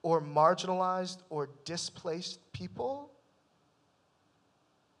or marginalized or displaced people,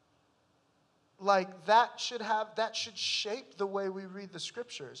 like that should shape the way we read the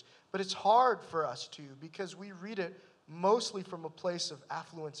scriptures. But it's hard for us to, because we read it mostly from a place of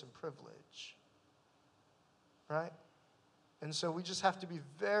affluence and privilege, right? And so we just have to be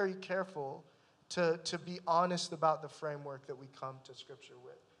very careful to be honest about the framework that we come to Scripture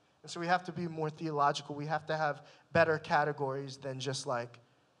with. And so we have to be more theological. We have to have better categories than just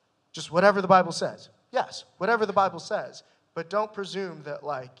whatever the Bible says. Yes, whatever the Bible says. But don't presume that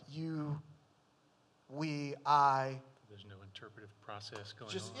There's no interpretive process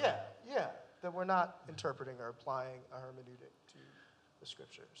going just, on. that we're not interpreting or applying a hermeneutic to the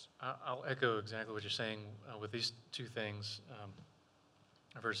Scriptures. I'll echo exactly what you're saying with these two things.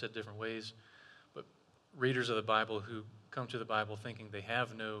 I've heard it said different ways, but readers of the Bible who come to the Bible thinking they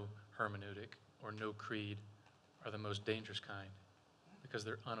have no hermeneutic or no creed are the most dangerous kind because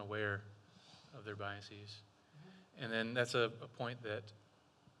they're unaware of their biases. And then that's a point that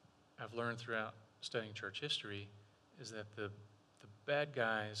I've learned throughout studying church history is that the bad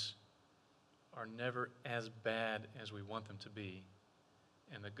guys are never as bad as we want them to be,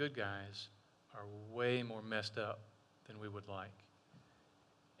 and the good guys are way more messed up than we would like.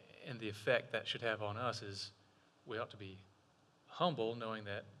 And the effect that should have on us is we ought to be humble, knowing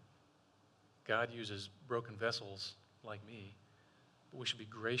that God uses broken vessels like me, but we should be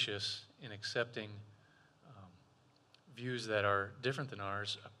gracious in accepting views that are different than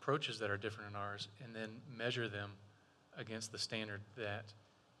ours, approaches that are different than ours, and then measure them against the standard that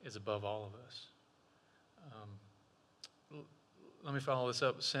is above all of us. Let me follow this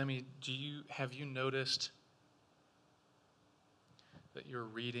up. Sammy, have you noticed that your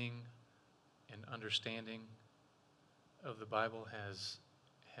reading and understanding of the Bible has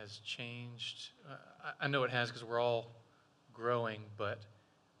changed? I know it has because we're all growing, but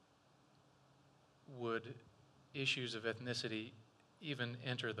would issues of ethnicity even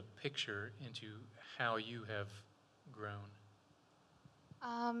enter the picture into how you have grown?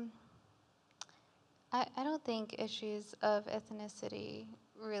 I don't think issues of ethnicity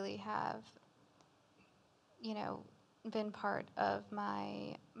really have, been part of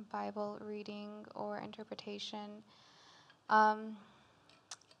my Bible reading or interpretation.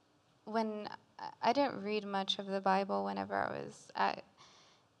 When I didn't read much of the Bible whenever I was at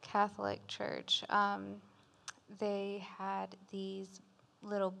Catholic church, they had these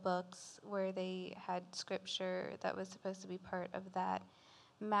little books where they had scripture that was supposed to be part of that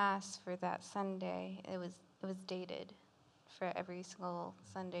Mass for that Sunday. It was dated for every single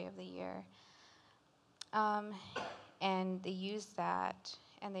Sunday of the year. And they used that,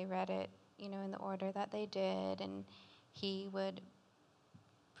 and they read it, in the order that they did, and he would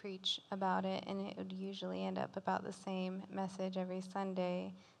preach about it, and it would usually end up about the same message every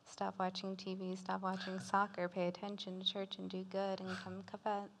Sunday. Stop watching TV, stop watching soccer, pay attention to church and do good, and come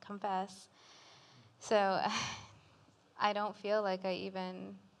confess. So I don't feel like I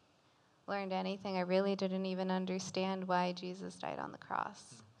even learned anything. I really didn't even understand why Jesus died on the cross.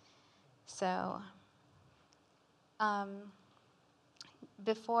 So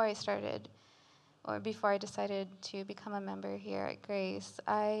before I decided to become a member here at Grace,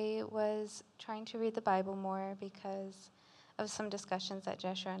 I was trying to read the Bible more because of some discussions that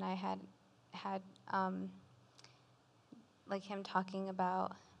Joshua and I had, like him talking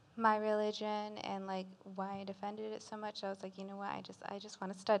about my religion and like why I defended it so much. I was like, you know what, I just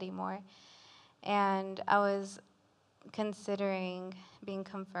want to study more. And I was considering being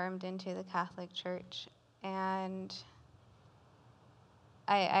confirmed into the Catholic Church, and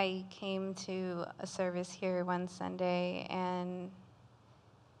I came to a service here one Sunday, and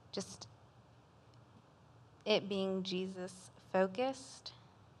just it being Jesus focused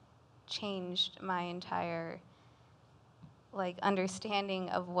changed my entire understanding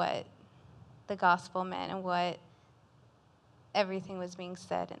of what the gospel meant and what everything was being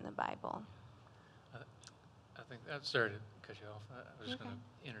said in the Bible. I think I'm sorry to cut you off. I was just Okay. going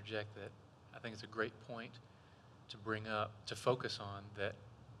to interject that I think it's a great point to bring up, to focus on, that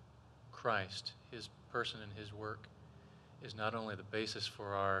Christ, his person and his work, is not only the basis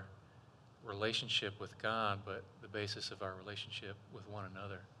for our relationship with God, but the basis of our relationship with one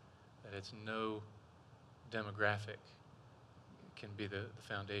another. That it's no demographic can be the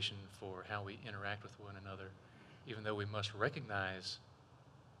foundation for how we interact with one another. Even though we must recognize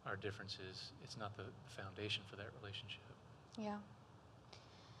our differences, it's not the foundation for that relationship. Yeah.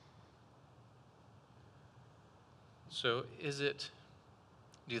 So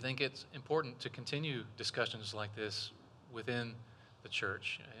do you think it's important to continue discussions like this within the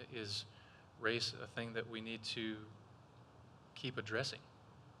church? Is race a thing that we need to keep addressing?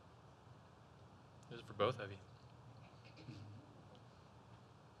 This is for both of you.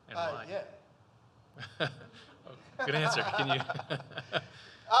 And why? Yeah. Oh, good answer. Can you?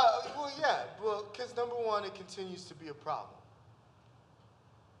 Well, yeah. Well, because number one, it continues to be a problem.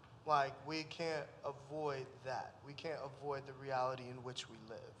 Like, we can't avoid that. We can't avoid the reality in which we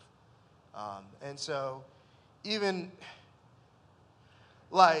live. And so, even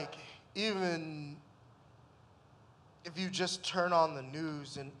if you just turn on the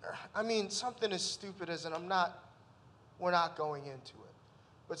news and, I mean, something as stupid as, and we're not going into it,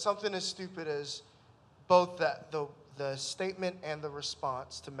 but something as stupid as both the statement and the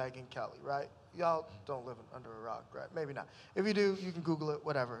response to Megyn Kelly, right? Y'all don't live under a rock, right? Maybe not. If you do, you can Google it,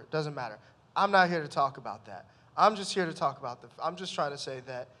 whatever. It doesn't matter. I'm not here to talk about that. I'm just here to talk about I'm just trying to say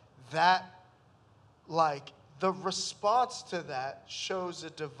that the response to that shows a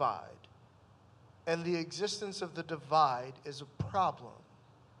divide. And the existence of the divide is a problem.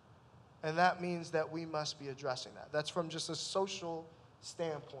 And that means that we must be addressing that. That's from just a social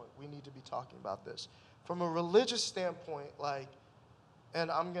standpoint. We need to be talking about this. From a religious standpoint, and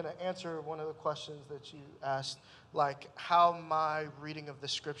I'm going to answer one of the questions that you asked, how my reading of the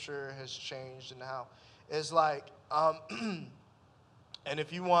scripture has changed and how is and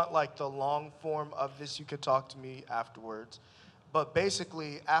if you want the long form of this, you could talk to me afterwards. But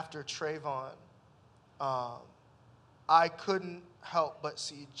basically, after Trayvon, I couldn't help but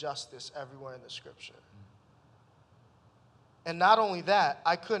see justice everywhere in the scripture. And not only that,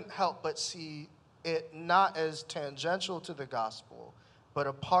 I couldn't help but see it not as tangential to the gospel, but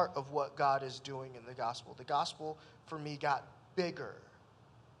a part of what God is doing in the gospel. The gospel, for me, got bigger.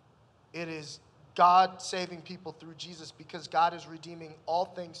 It is God saving people through Jesus because God is redeeming all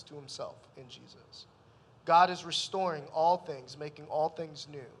things to himself in Jesus. God is restoring all things, making all things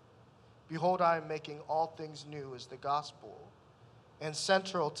new. Behold, I am making all things new is the gospel. And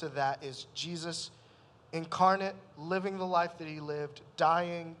central to that is Jesus incarnate, living the life that he lived,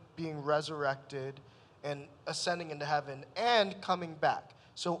 dying, being resurrected, and ascending into heaven, and coming back.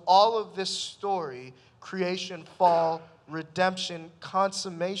 So all of this story, creation, fall, redemption,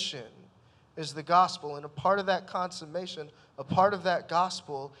 consummation, is the gospel. And a part of that consummation, a part of that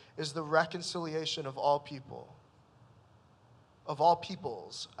gospel, is the reconciliation of all people. Of all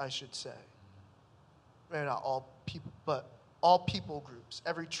peoples, I should say. Maybe not all people, but all people groups,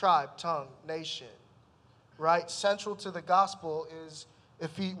 every tribe, tongue, nation, right? Central to the gospel is,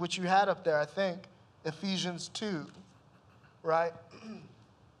 which you had up there, I think, Ephesians 2, right?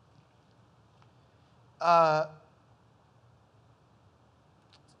 But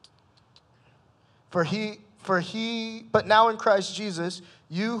now in Christ Jesus,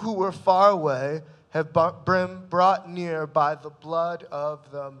 you who were far away have been brought near by the blood of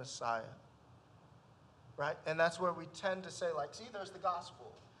the Messiah. Right? And that's where we tend to say, see, there's the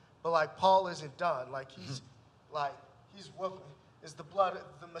gospel. But Paul isn't done. He's is the blood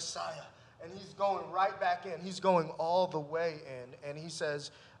of the Messiah. And he's going right back in. He's going all the way in. And he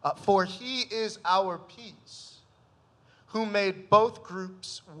says, for he is our peace, who made both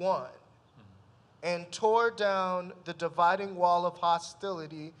groups one, and tore down the dividing wall of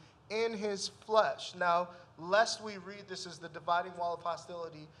hostility in his flesh. Now, lest we read this as the dividing wall of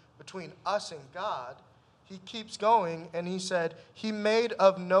hostility between us and God, he keeps going, and he said, he made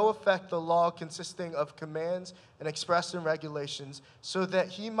of no effect the law consisting of commands and express in regulations, so that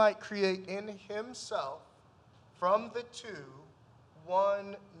he might create in himself from the two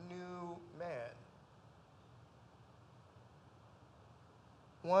one new man.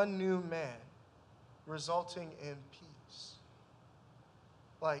 One new man, resulting in peace.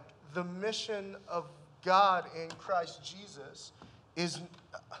 Like, the mission of God in Christ Jesus is,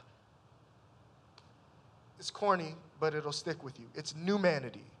 it's corny, but it'll stick with you. It's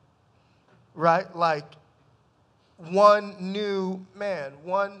humanity, right? Like, one new man,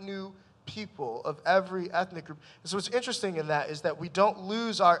 one new people of every ethnic group. And so what's interesting in that is that we don't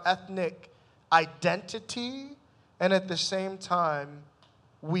lose our ethnic identity, and at the same time,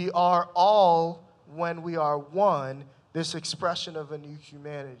 we are all, when we are one, this expression of a new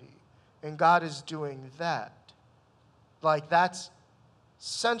humanity. And God is doing that. Like, that's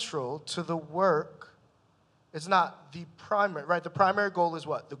central to the work. It's not the primary, right? The primary goal is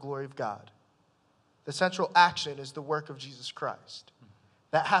what? The glory of God. The central action is the work of Jesus Christ.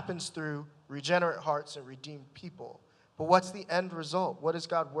 That happens through regenerate hearts and redeemed people. But what's the end result? What is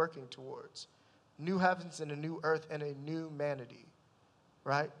God working towards? New heavens and a new earth and a new humanity,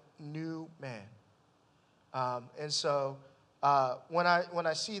 right? New man. And so when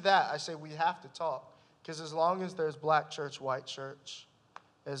I see that, I say we have to talk. Because as long as there's black church, white church,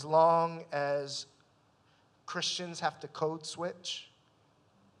 as long as Christians have to code switch,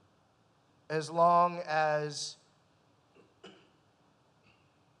 as long as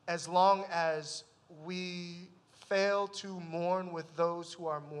we fail to mourn with those who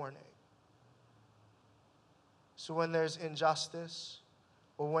are mourning. So when there's injustice,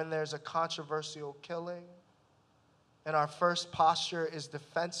 or when there's a controversial killing, and our first posture is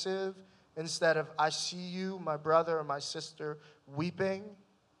defensive instead of, I see you, my brother or my sister, weeping,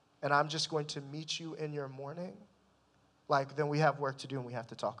 and I'm just going to meet you in your mourning, like, then we have work to do and we have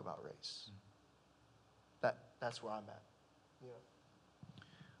to talk about race. That's where I'm at.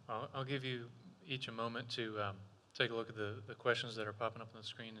 Yeah. I'll give you each a moment to take a look at the questions that are popping up on the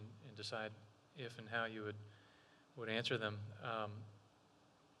screen and decide if and how you would answer them.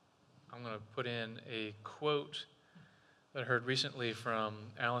 I'm going to put in a quote that I heard recently from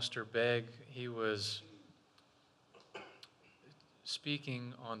Alistair Begg. He was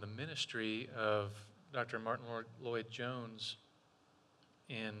speaking on the ministry of Dr. Martin Lloyd-Jones,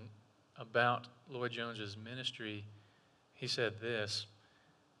 and about Lloyd-Jones's ministry, he said this,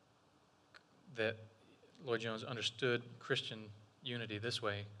 that Lloyd-Jones understood Christian unity this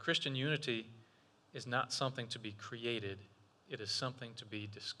way: Christian unity is not something to be created, it is something to be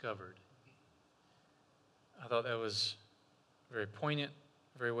discovered. I thought that was very poignant,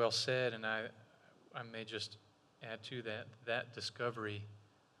 very well said, and I may just add to that discovery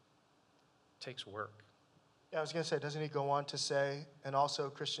takes work. Yeah, I was going to say, doesn't he go on to say, and also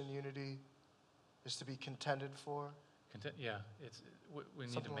Christian unity is to be contended for? Yeah, we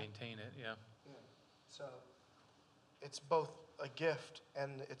need to maintain it, yeah. So it's both a gift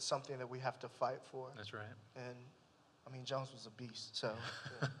and it's something that we have to fight for. That's right. And, I mean, Jones was a beast, so.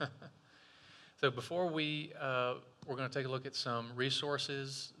 Yeah. So before we're going to take a look at some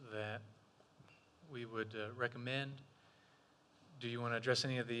resources that we would recommend. Do you want to address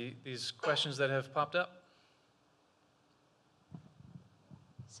any of these questions that have popped up?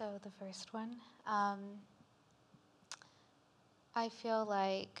 So the first one, I feel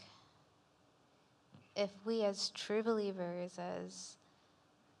like if we as true believers, as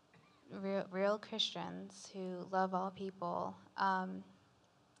real Christians who love all people,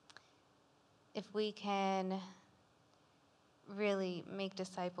 if we can really make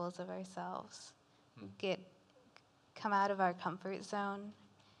disciples of ourselves, come out of our comfort zone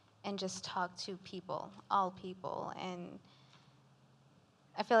and just talk to people, all people. And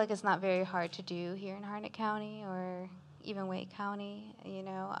I feel like it's not very hard to do here in Harnett County or even Wake County,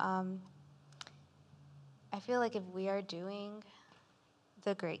 I feel like if we are doing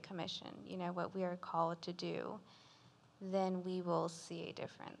the Great Commission, what we are called to do, then we will see a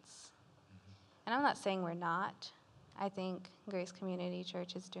difference. And I'm not saying we're not. I think Grace Community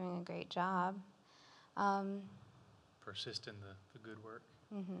Church is doing a great job. Persist in the good work.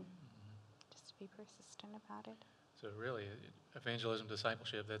 Just to be persistent about it. So really, evangelism,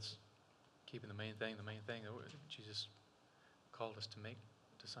 discipleship, that's keeping the main thing. Jesus called us to make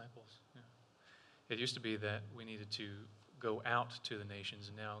disciples. Yeah. It used to be that we needed to go out to the nations,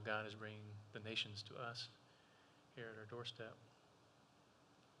 and now God is bringing the nations to us here at our doorstep.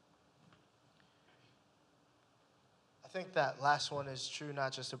 I think that last one is true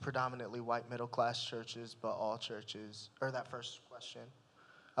not just of predominantly white middle-class churches, but all churches, or that first question.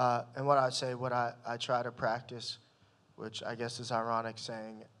 And what I'd say, what I try to practice, which I guess is ironic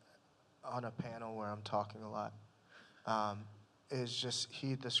saying on a panel where I'm talking a lot, is just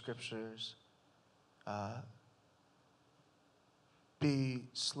heed the scriptures. Be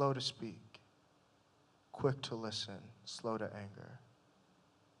slow to speak, quick to listen, slow to anger.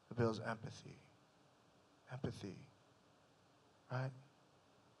 It builds empathy. Empathy, right?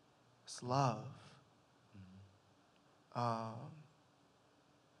 It's love. Um,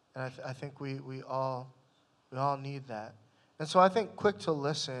 and I think we all need that. And so I think quick to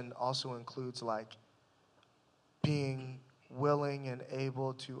listen also includes like being willing and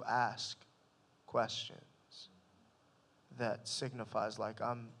able to ask questions that signifies like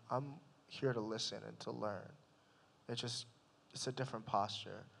I'm here to listen and to learn. It's a different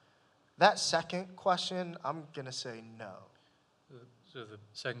posture. That second question, I'm gonna say no. So the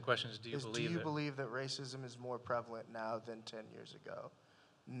second question is, do you believe that racism is more prevalent now than 10 years ago?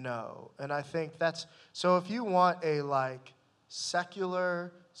 No. And I think that's, so if you want a like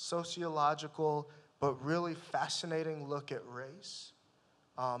secular, sociological, but really fascinating look at race,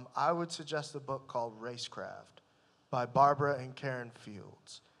 I would suggest a book called Racecraft by Barbara and Karen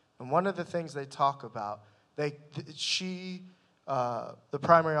Fields. And one of the things they talk about, the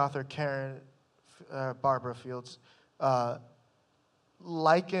primary author, Barbara Fields,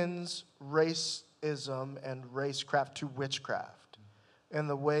 likens racism and racecraft to witchcraft in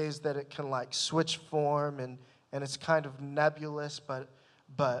the ways that it can like switch form and it's kind of nebulous, but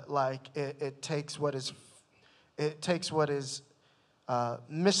like it takes what is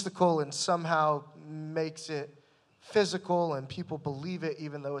mystical and somehow makes it physical, and people believe it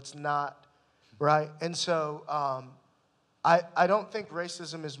even though it's not, right? And so I don't think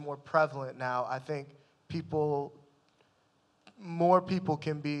racism is more prevalent now. I think more people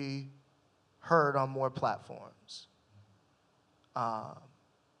can be heard on more platforms.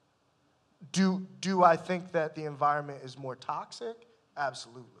 Do I think that the environment is more toxic?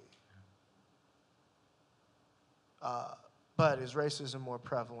 Absolutely. But is racism more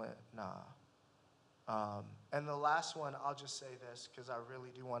prevalent? Nah. And the last one, I'll just say this because I really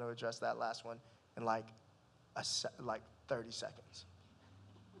do want to address that last one in like 30 seconds.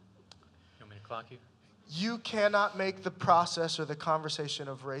 You want me to clock you? You cannot make the process or the conversation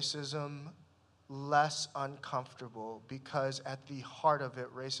of racism less uncomfortable, because at the heart of it,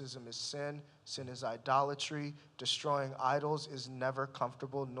 racism is sin. Sin is idolatry. Destroying idols is never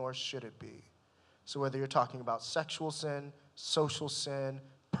comfortable, nor should it be. So whether you're talking about sexual sin, social sin,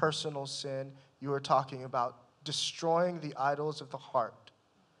 personal sin, you are talking about destroying the idols of the heart,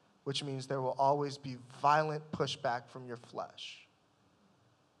 which means there will always be violent pushback from your flesh.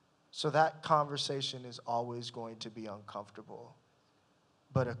 So that conversation is always going to be uncomfortable.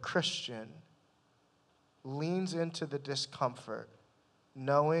 But a Christian leans into the discomfort,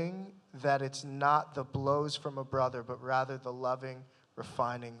 knowing that it's not the blows from a brother, but rather the loving,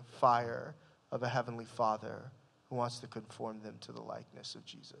 refining fire of a heavenly Father who wants to conform them to the likeness of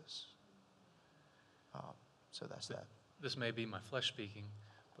Jesus. So that's that. This may be my flesh speaking,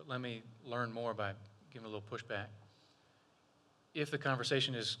 but let me learn more by giving a little pushback. If the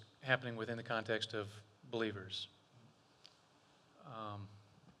conversation is happening within the context of believers,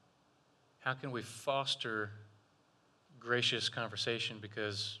 how can we foster gracious conversation?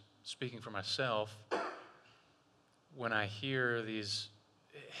 Because speaking for myself, when I hear these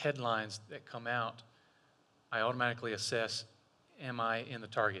headlines that come out, I automatically assess, am I in the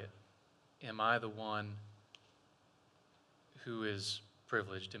target? Am I the one who is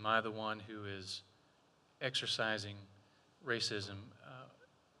privileged? Am I the one who is exercising racism?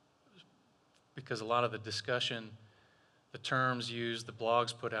 Because a lot of the discussion, the terms used, the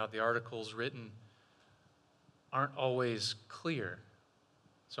blogs put out, the articles written aren't always clear.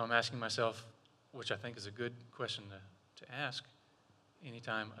 So I'm asking myself, which I think is a good question to ask,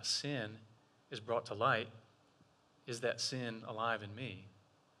 anytime a sin is brought to light, is that sin alive in me?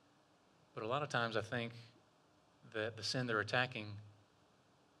 But a lot of times I think that the sin they're attacking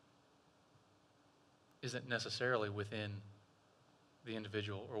isn't necessarily within the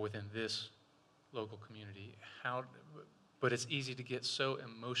individual or within this local community. But it's easy to get so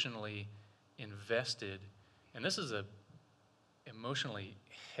emotionally invested, and this is a emotionally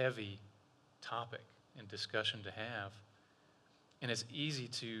heavy topic and discussion to have, and it's easy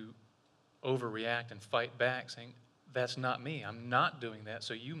to overreact and fight back, saying, that's not me, I'm not doing that,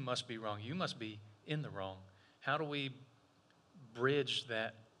 so you must be wrong, you must be in the wrong. How do we bridge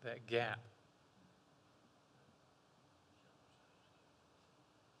that gap?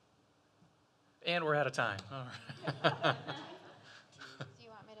 And we're out of time. All right. Do you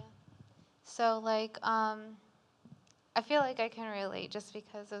want me to? So, like, I feel like I can relate just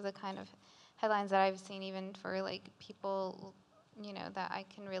because of the kind of headlines that I've seen, even for, like, people, that I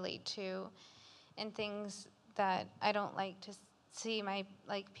can relate to, and things that I don't like to see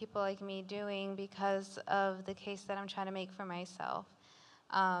people like me doing because of the case that I'm trying to make for myself.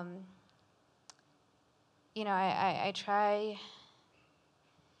 I try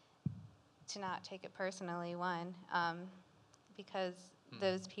to not take it personally, because,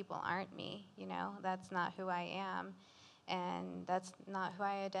 those people aren't me, that's not who I am, and that's not who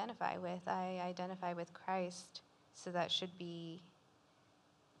I identify with. I identify with Christ, so that should be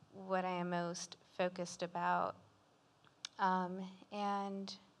what I am most focused about.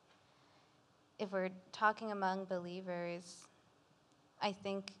 And if we're talking among believers, I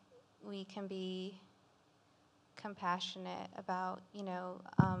think we can be compassionate about,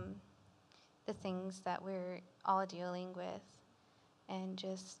 the things that we're all dealing with, and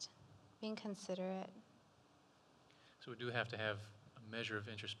just being considerate. So we do have to have a measure of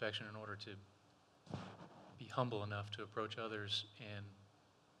introspection in order to be humble enough to approach others and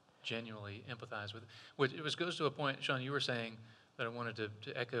genuinely empathize with. Which goes to a point, Shaun, you were saying that I wanted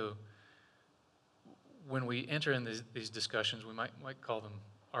to echo. When we enter in these discussions, we might call them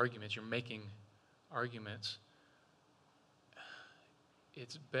arguments. You're making arguments.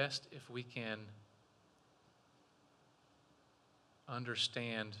 It's best if we can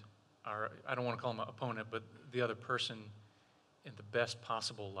understand I don't want to call them an opponent, but the other person in the best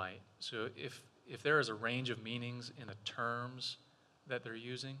possible light. So if there is a range of meanings in the terms that they're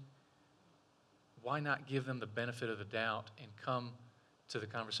using, why not give them the benefit of the doubt and come to the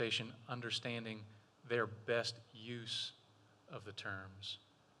conversation understanding their best use of the terms,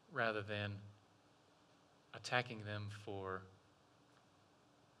 rather than attacking them for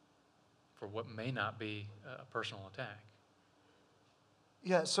what may not be a personal attack.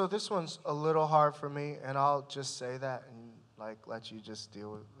 Yeah, so this one's a little hard for me, and I'll just say that and let you just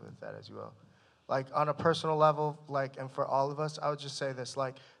deal with that as you will. On a personal level, and for all of us, I would just say this,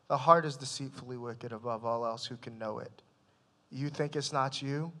 the heart is deceitfully wicked above all else. Who can know it? You think it's not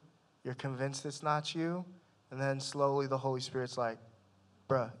you, you're convinced it's not you, and then slowly the Holy Spirit's like,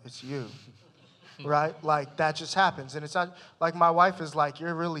 bruh, it's you. Right? That just happens. And it's not, my wife is like,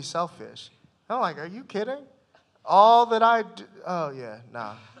 you're really selfish. I'm like, are you kidding? All that I do, oh yeah,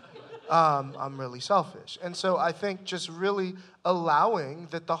 nah. I'm really selfish. And so I think just really allowing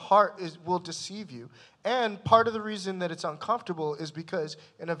that the heart will deceive you. And part of the reason that it's uncomfortable is because,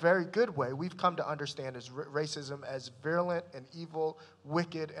 in a very good way, we've come to understand racism as virulent and evil,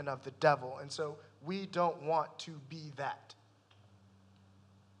 wicked, and of the devil. And so we don't want to be that.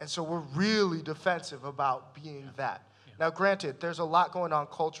 And so we're really defensive about being that. Yeah. Now, granted, there's a lot going on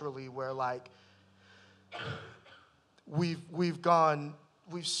culturally where, we've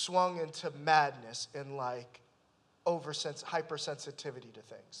swung into madness and hypersensitivity to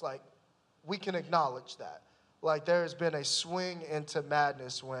things. We can acknowledge that. There's been a swing into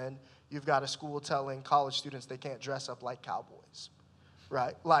madness when you've got a school telling college students they can't dress up like cowboys,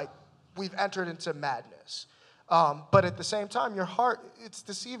 right? We've entered into madness. But at the same time, your heart, it's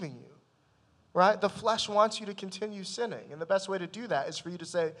deceiving you, right? The flesh wants you to continue sinning. And the best way to do that is for you to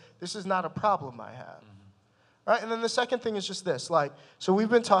say, this is not a problem I have. Mm-hmm. Right? And then the second thing is just this. So we've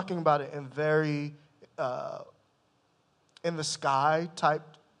been talking about it in very in the sky type,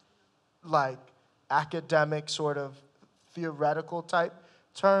 academic sort of theoretical type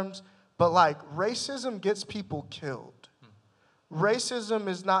terms. But racism gets people killed. Racism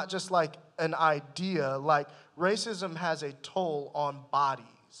is not just an idea. Racism has a toll on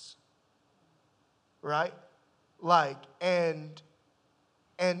bodies, right? And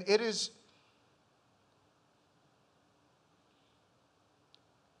it is,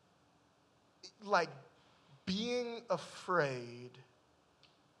 being afraid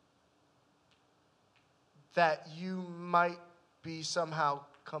that you might be somehow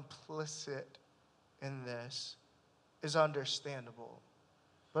complicit in this is understandable.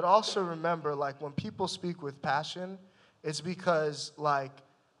 But also remember, when people speak with passion, it's because,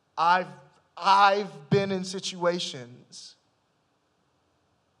 I've been in situations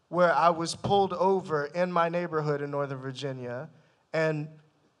where I was pulled over in my neighborhood in Northern Virginia, and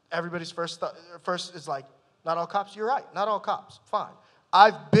everybody's first is not all cops. You're right, not all cops. Fine.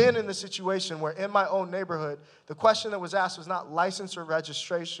 I've been in the situation where in my own neighborhood, the question that was asked was not license or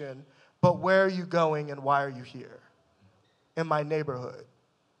registration, but where are you going and why are you here in my neighborhood?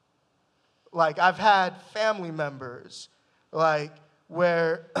 I've had family members, where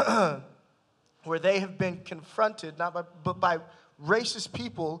where they have been confronted, but by racist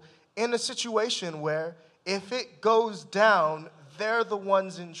people in a situation where if it goes down, they're the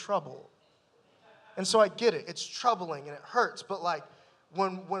ones in trouble. And so I get it. It's troubling and it hurts. But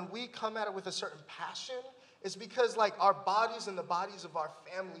when we come at it with a certain passion, it's because our bodies and the bodies of our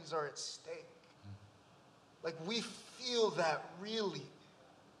families are at stake. We feel that really.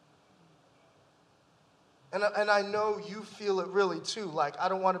 And I know you feel it really too. I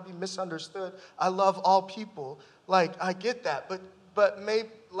don't want to be misunderstood. I love all people. I get that. But maybe,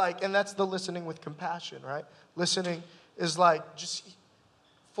 and that's the listening with compassion, right? Listening is just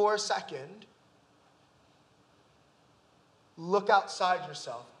for a second, look outside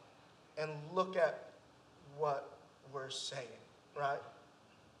yourself and look at what we're saying, right?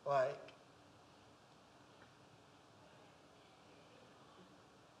 Like,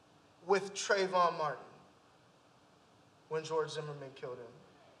 with Trayvon Martin, when George Zimmerman killed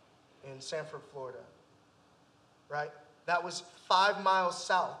him in Sanford, Florida, right? That was 5 miles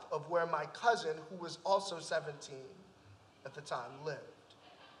south of where my cousin, who was also 17 at the time, lived.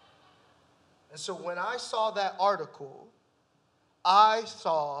 And so when I saw that article, I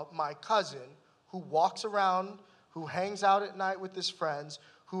saw my cousin who walks around, who hangs out at night with his friends,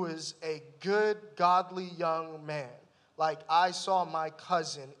 who is a good, godly young man. Like, I saw my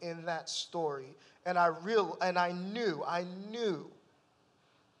cousin in that story, and I knew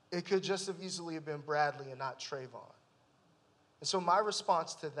it could just have easily have been Bradley and not Trayvon. And so my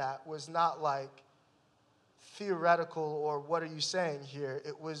response to that was not like theoretical or what are you saying here.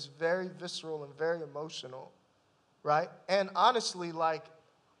 It was very visceral and very emotional, right? And honestly, like,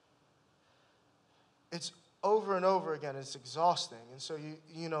 it's over and over again. It's exhausting. And so,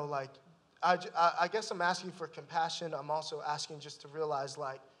 you know, like, I guess I'm asking for compassion. I'm also asking just to realize,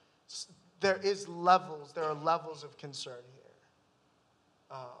 like, there are levels of concern here.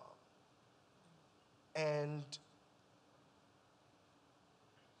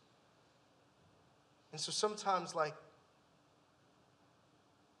 And so sometimes, like,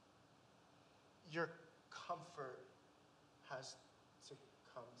 your comfort has to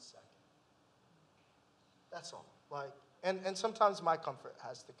come second. That's all. Like, and sometimes my comfort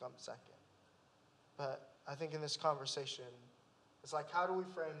has to come second. But I think in this conversation, it's like, how do we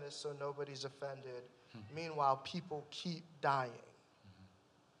frame this so nobody's offended? Meanwhile, people keep dying.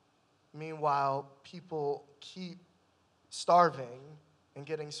 Meanwhile, people keep starving and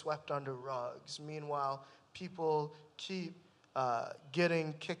getting swept under rugs. Meanwhile, people keep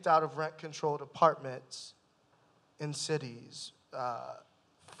getting kicked out of rent-controlled apartments in cities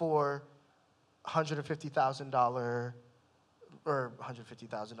for $150,000 or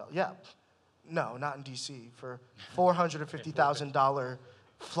 $150,000. Yeah, no, not in D.C. For $450,000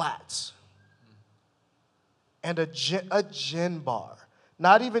 flats and a gin bar.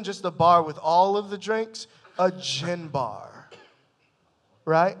 Not even just a bar with all of the drinks, a gin bar,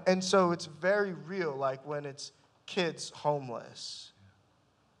 right? And so it's very real, like when it's kids homeless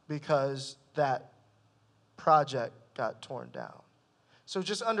because that project got torn down. So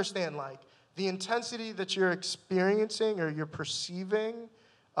just understand, like, the intensity that you're experiencing or you're perceiving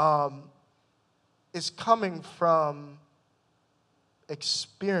is coming from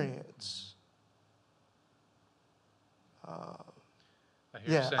experience.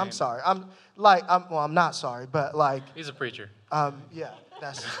 Yeah, saying, I'm sorry. I'm not sorry, but like. He's a preacher.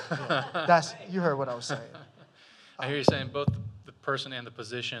 That's you heard what I was saying. I hear you saying both the person and the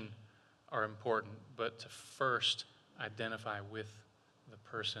position are important, but to first identify with the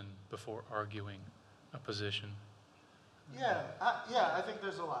person before arguing a position. I think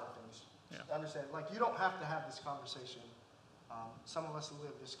there's a lot of things Yeah. to understand. Like, you don't have to have this conversation. Some of us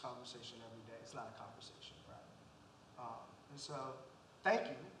live this conversation every day. It's not a conversation, right? And so, thank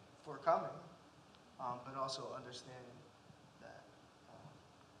you for coming, but also understanding that.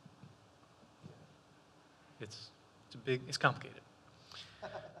 It's complicated.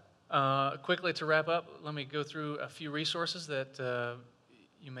 Quickly to wrap up, let me go through a few resources that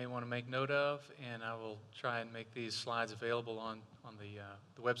you may want to make note of, and I will try and make these slides available on the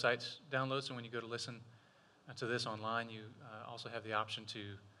website's download. So when you go to listen to this online, you also have the option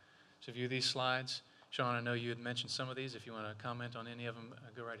to view these slides. Shaun, I know you had mentioned some of these. If you want to comment on any of them,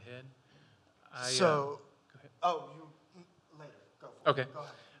 go right ahead. Go ahead. You later. Go for Okay. it. Go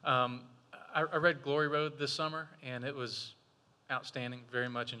ahead. I read Glory Road this summer, and it was outstanding. Very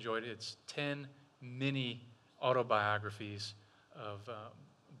much enjoyed it. It's 10 mini autobiographies of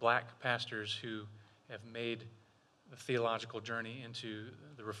black pastors who have made the theological journey into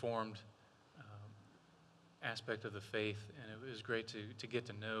the Reformed aspect of the faith, and it was great to get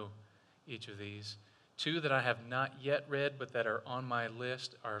to know each of these. Two that I have not yet read, but that are on my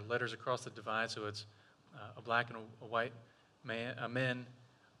list, are Letters Across the Divide. So it's a black and a white men,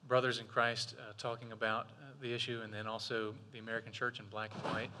 brothers in Christ, talking about the issue, and then also the American church in black and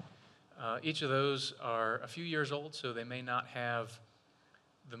white. Each of those are a few years old, so they may not have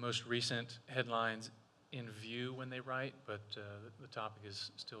the most recent headlines in view when they write, but the topic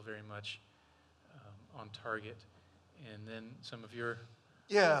is still very much on target. And then some of your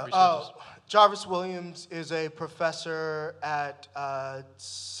resources. Jarvis Williams is a professor at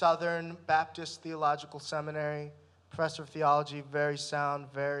Southern Baptist Theological Seminary, professor of theology, very sound,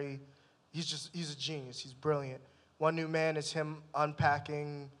 he's a genius, he's brilliant. One New Man is him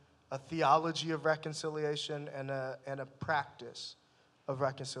unpacking a theology of reconciliation and a practice of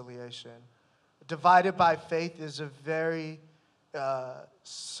reconciliation. Divided by Faith is a very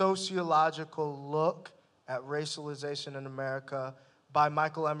sociological look at racialization in America by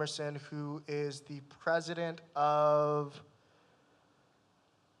Michael Emerson, who is the president of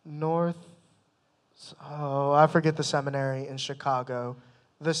I forget the seminary in Chicago.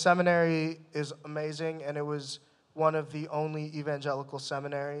 The seminary is amazing, and it was one of the only evangelical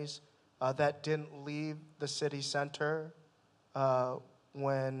seminaries that didn't leave the city center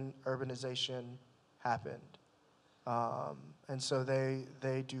when urbanization happened. And so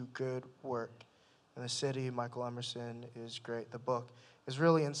they do good work in the city. Michael Emerson is great. The book is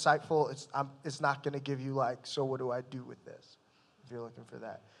really insightful. It's not going to give you like, so what do I do with this, if you're looking for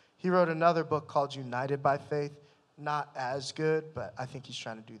that. He wrote another book called United by Faith. Not as good, but I think he's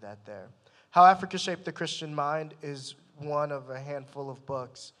trying to do that there. How Africa Shaped the Christian Mind is one of a handful of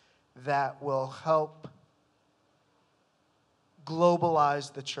books that will help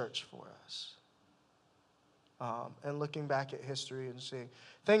globalize the church for us. And looking back at history and seeing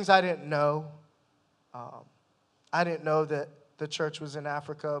things I didn't know. I didn't know that the church was in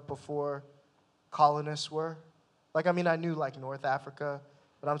Africa before colonists were. Like, I mean, I knew like North Africa,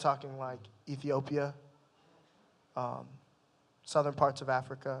 but I'm talking like Ethiopia, southern parts of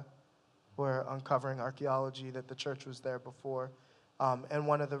Africa. We're uncovering archaeology that the church was there before. And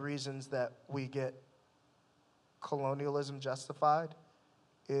one of the reasons that we get colonialism justified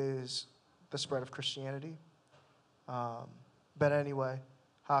is the spread of Christianity. But anyway,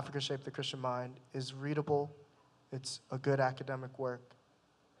 How Africa Shaped the Christian Mind is readable. It's a good academic work.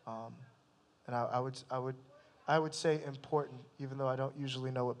 And I would say important, even though I don't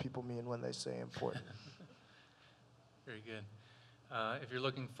usually know what people mean when they say important. Very good. If you're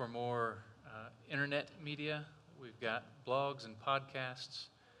looking for more internet media, we've got blogs and podcasts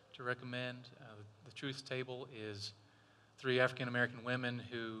to recommend. The Truth Table is 3 African American women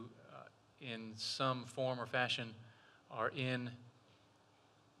who, in some form or fashion, are in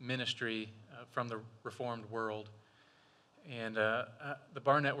ministry from the Reformed world. And the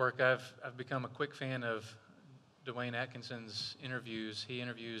Bar Network, I've become a quick fan of Dwayne Atkinson's interviews. He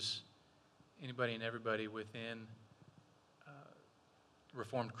interviews anybody and everybody within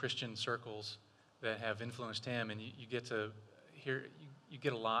Reformed Christian circles that have influenced him, and you get to hear, you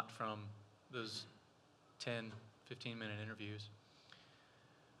get a lot from those 10, 15-minute interviews.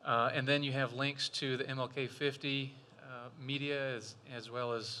 And then you have links to the MLK 50 media as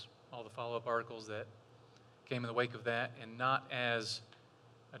well as all the follow-up articles that came in the wake of that, and not as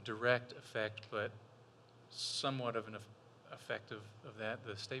a direct effect, but somewhat of an effect of that,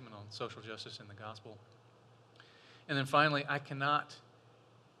 the statement on social justice in the gospel. And then finally, I cannot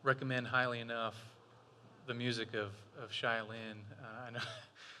recommend highly enough the music of Shaun. I know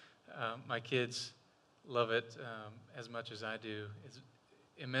my kids love it as much as I do. It's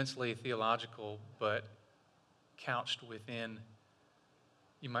immensely theological, but couched within,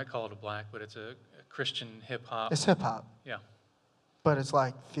 you might call it a black, but it's a Christian hip-hop. It's hip-hop. Yeah. But it's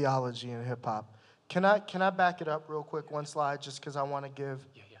like theology and hip-hop. Can I back it up real quick, one slide, just because I want to give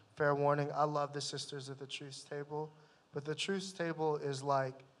fair warning? I love the Sisters at the Truth Table, but the Truth Table is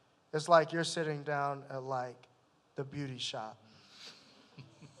like, it's like you're sitting down at like the beauty shop.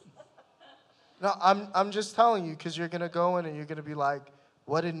 No, I'm just telling you, because you're going to go in and you're going to be like,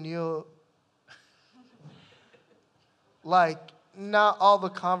 what did Neal... Like, not all the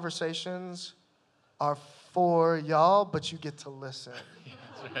conversations are for y'all, but you get to listen. Yeah,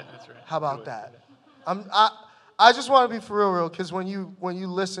 that's right. That's right. How about that? I just want to be for real, because when you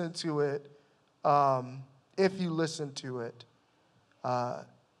listen to it, if you listen to it,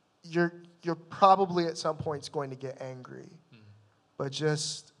 you're probably at some points going to get angry, but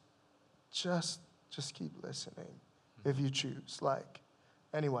just keep listening if you choose. Like,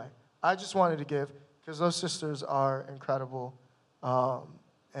 anyway, I just wanted to give, because those sisters are incredible, yeah.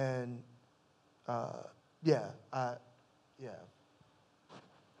 That's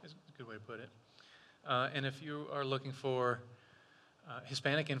a good way to put it. And if you are looking for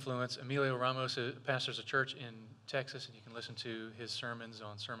Hispanic influence, Emilio Ramos pastors a church in Texas, and you can listen to his sermons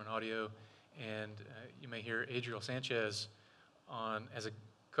on Sermon Audio. And you may hear Adriel Sanchez as a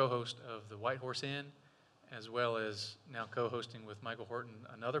co-host of the White Horse Inn, as well as now co-hosting with Michael Horton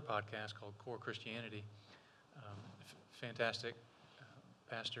another podcast called Core Christianity. Fantastic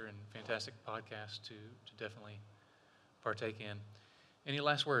pastor and fantastic podcast to definitely partake in. Any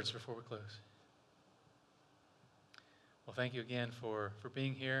last words before we close? Well, thank you again for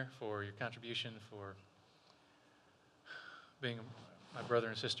being here, for your contribution, for being my brother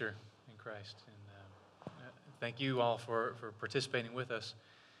and sister in Christ. And thank you all for participating with us.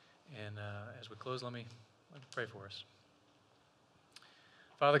 And as we close, let me pray for us.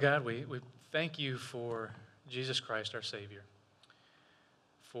 Father God, we thank you for Jesus Christ, our Savior,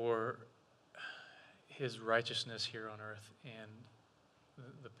 for his righteousness here on earth and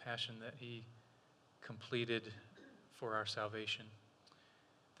the passion that he completed for our salvation.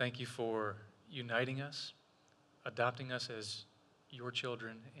 Thank you for uniting us, adopting us as your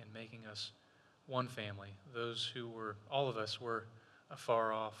children, and making us one family. Those who were, all of us were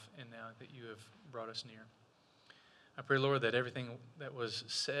afar off, and now that you have brought us near. I pray, Lord, that everything that was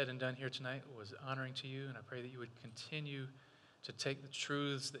said and done here tonight was honoring to you, and I pray that you would continue to take the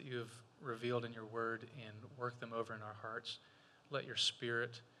truths that you have revealed in your word and work them over in our hearts. Let your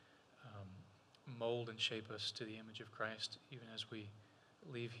Spirit mold and shape us to the image of Christ, even as we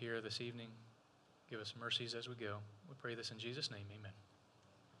leave here this evening. Give us mercies as we go. We pray this in Jesus' name, amen.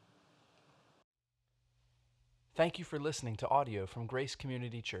 Thank you for listening to audio from Grace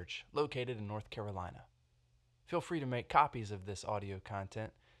Community Church, located in North Carolina. Feel free to make copies of this audio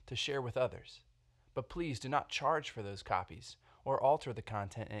content to share with others, but please do not charge for those copies or alter the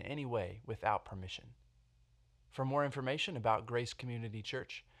content in any way without permission. For more information about Grace Community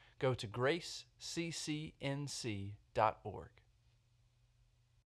Church, go to graceccnc.org.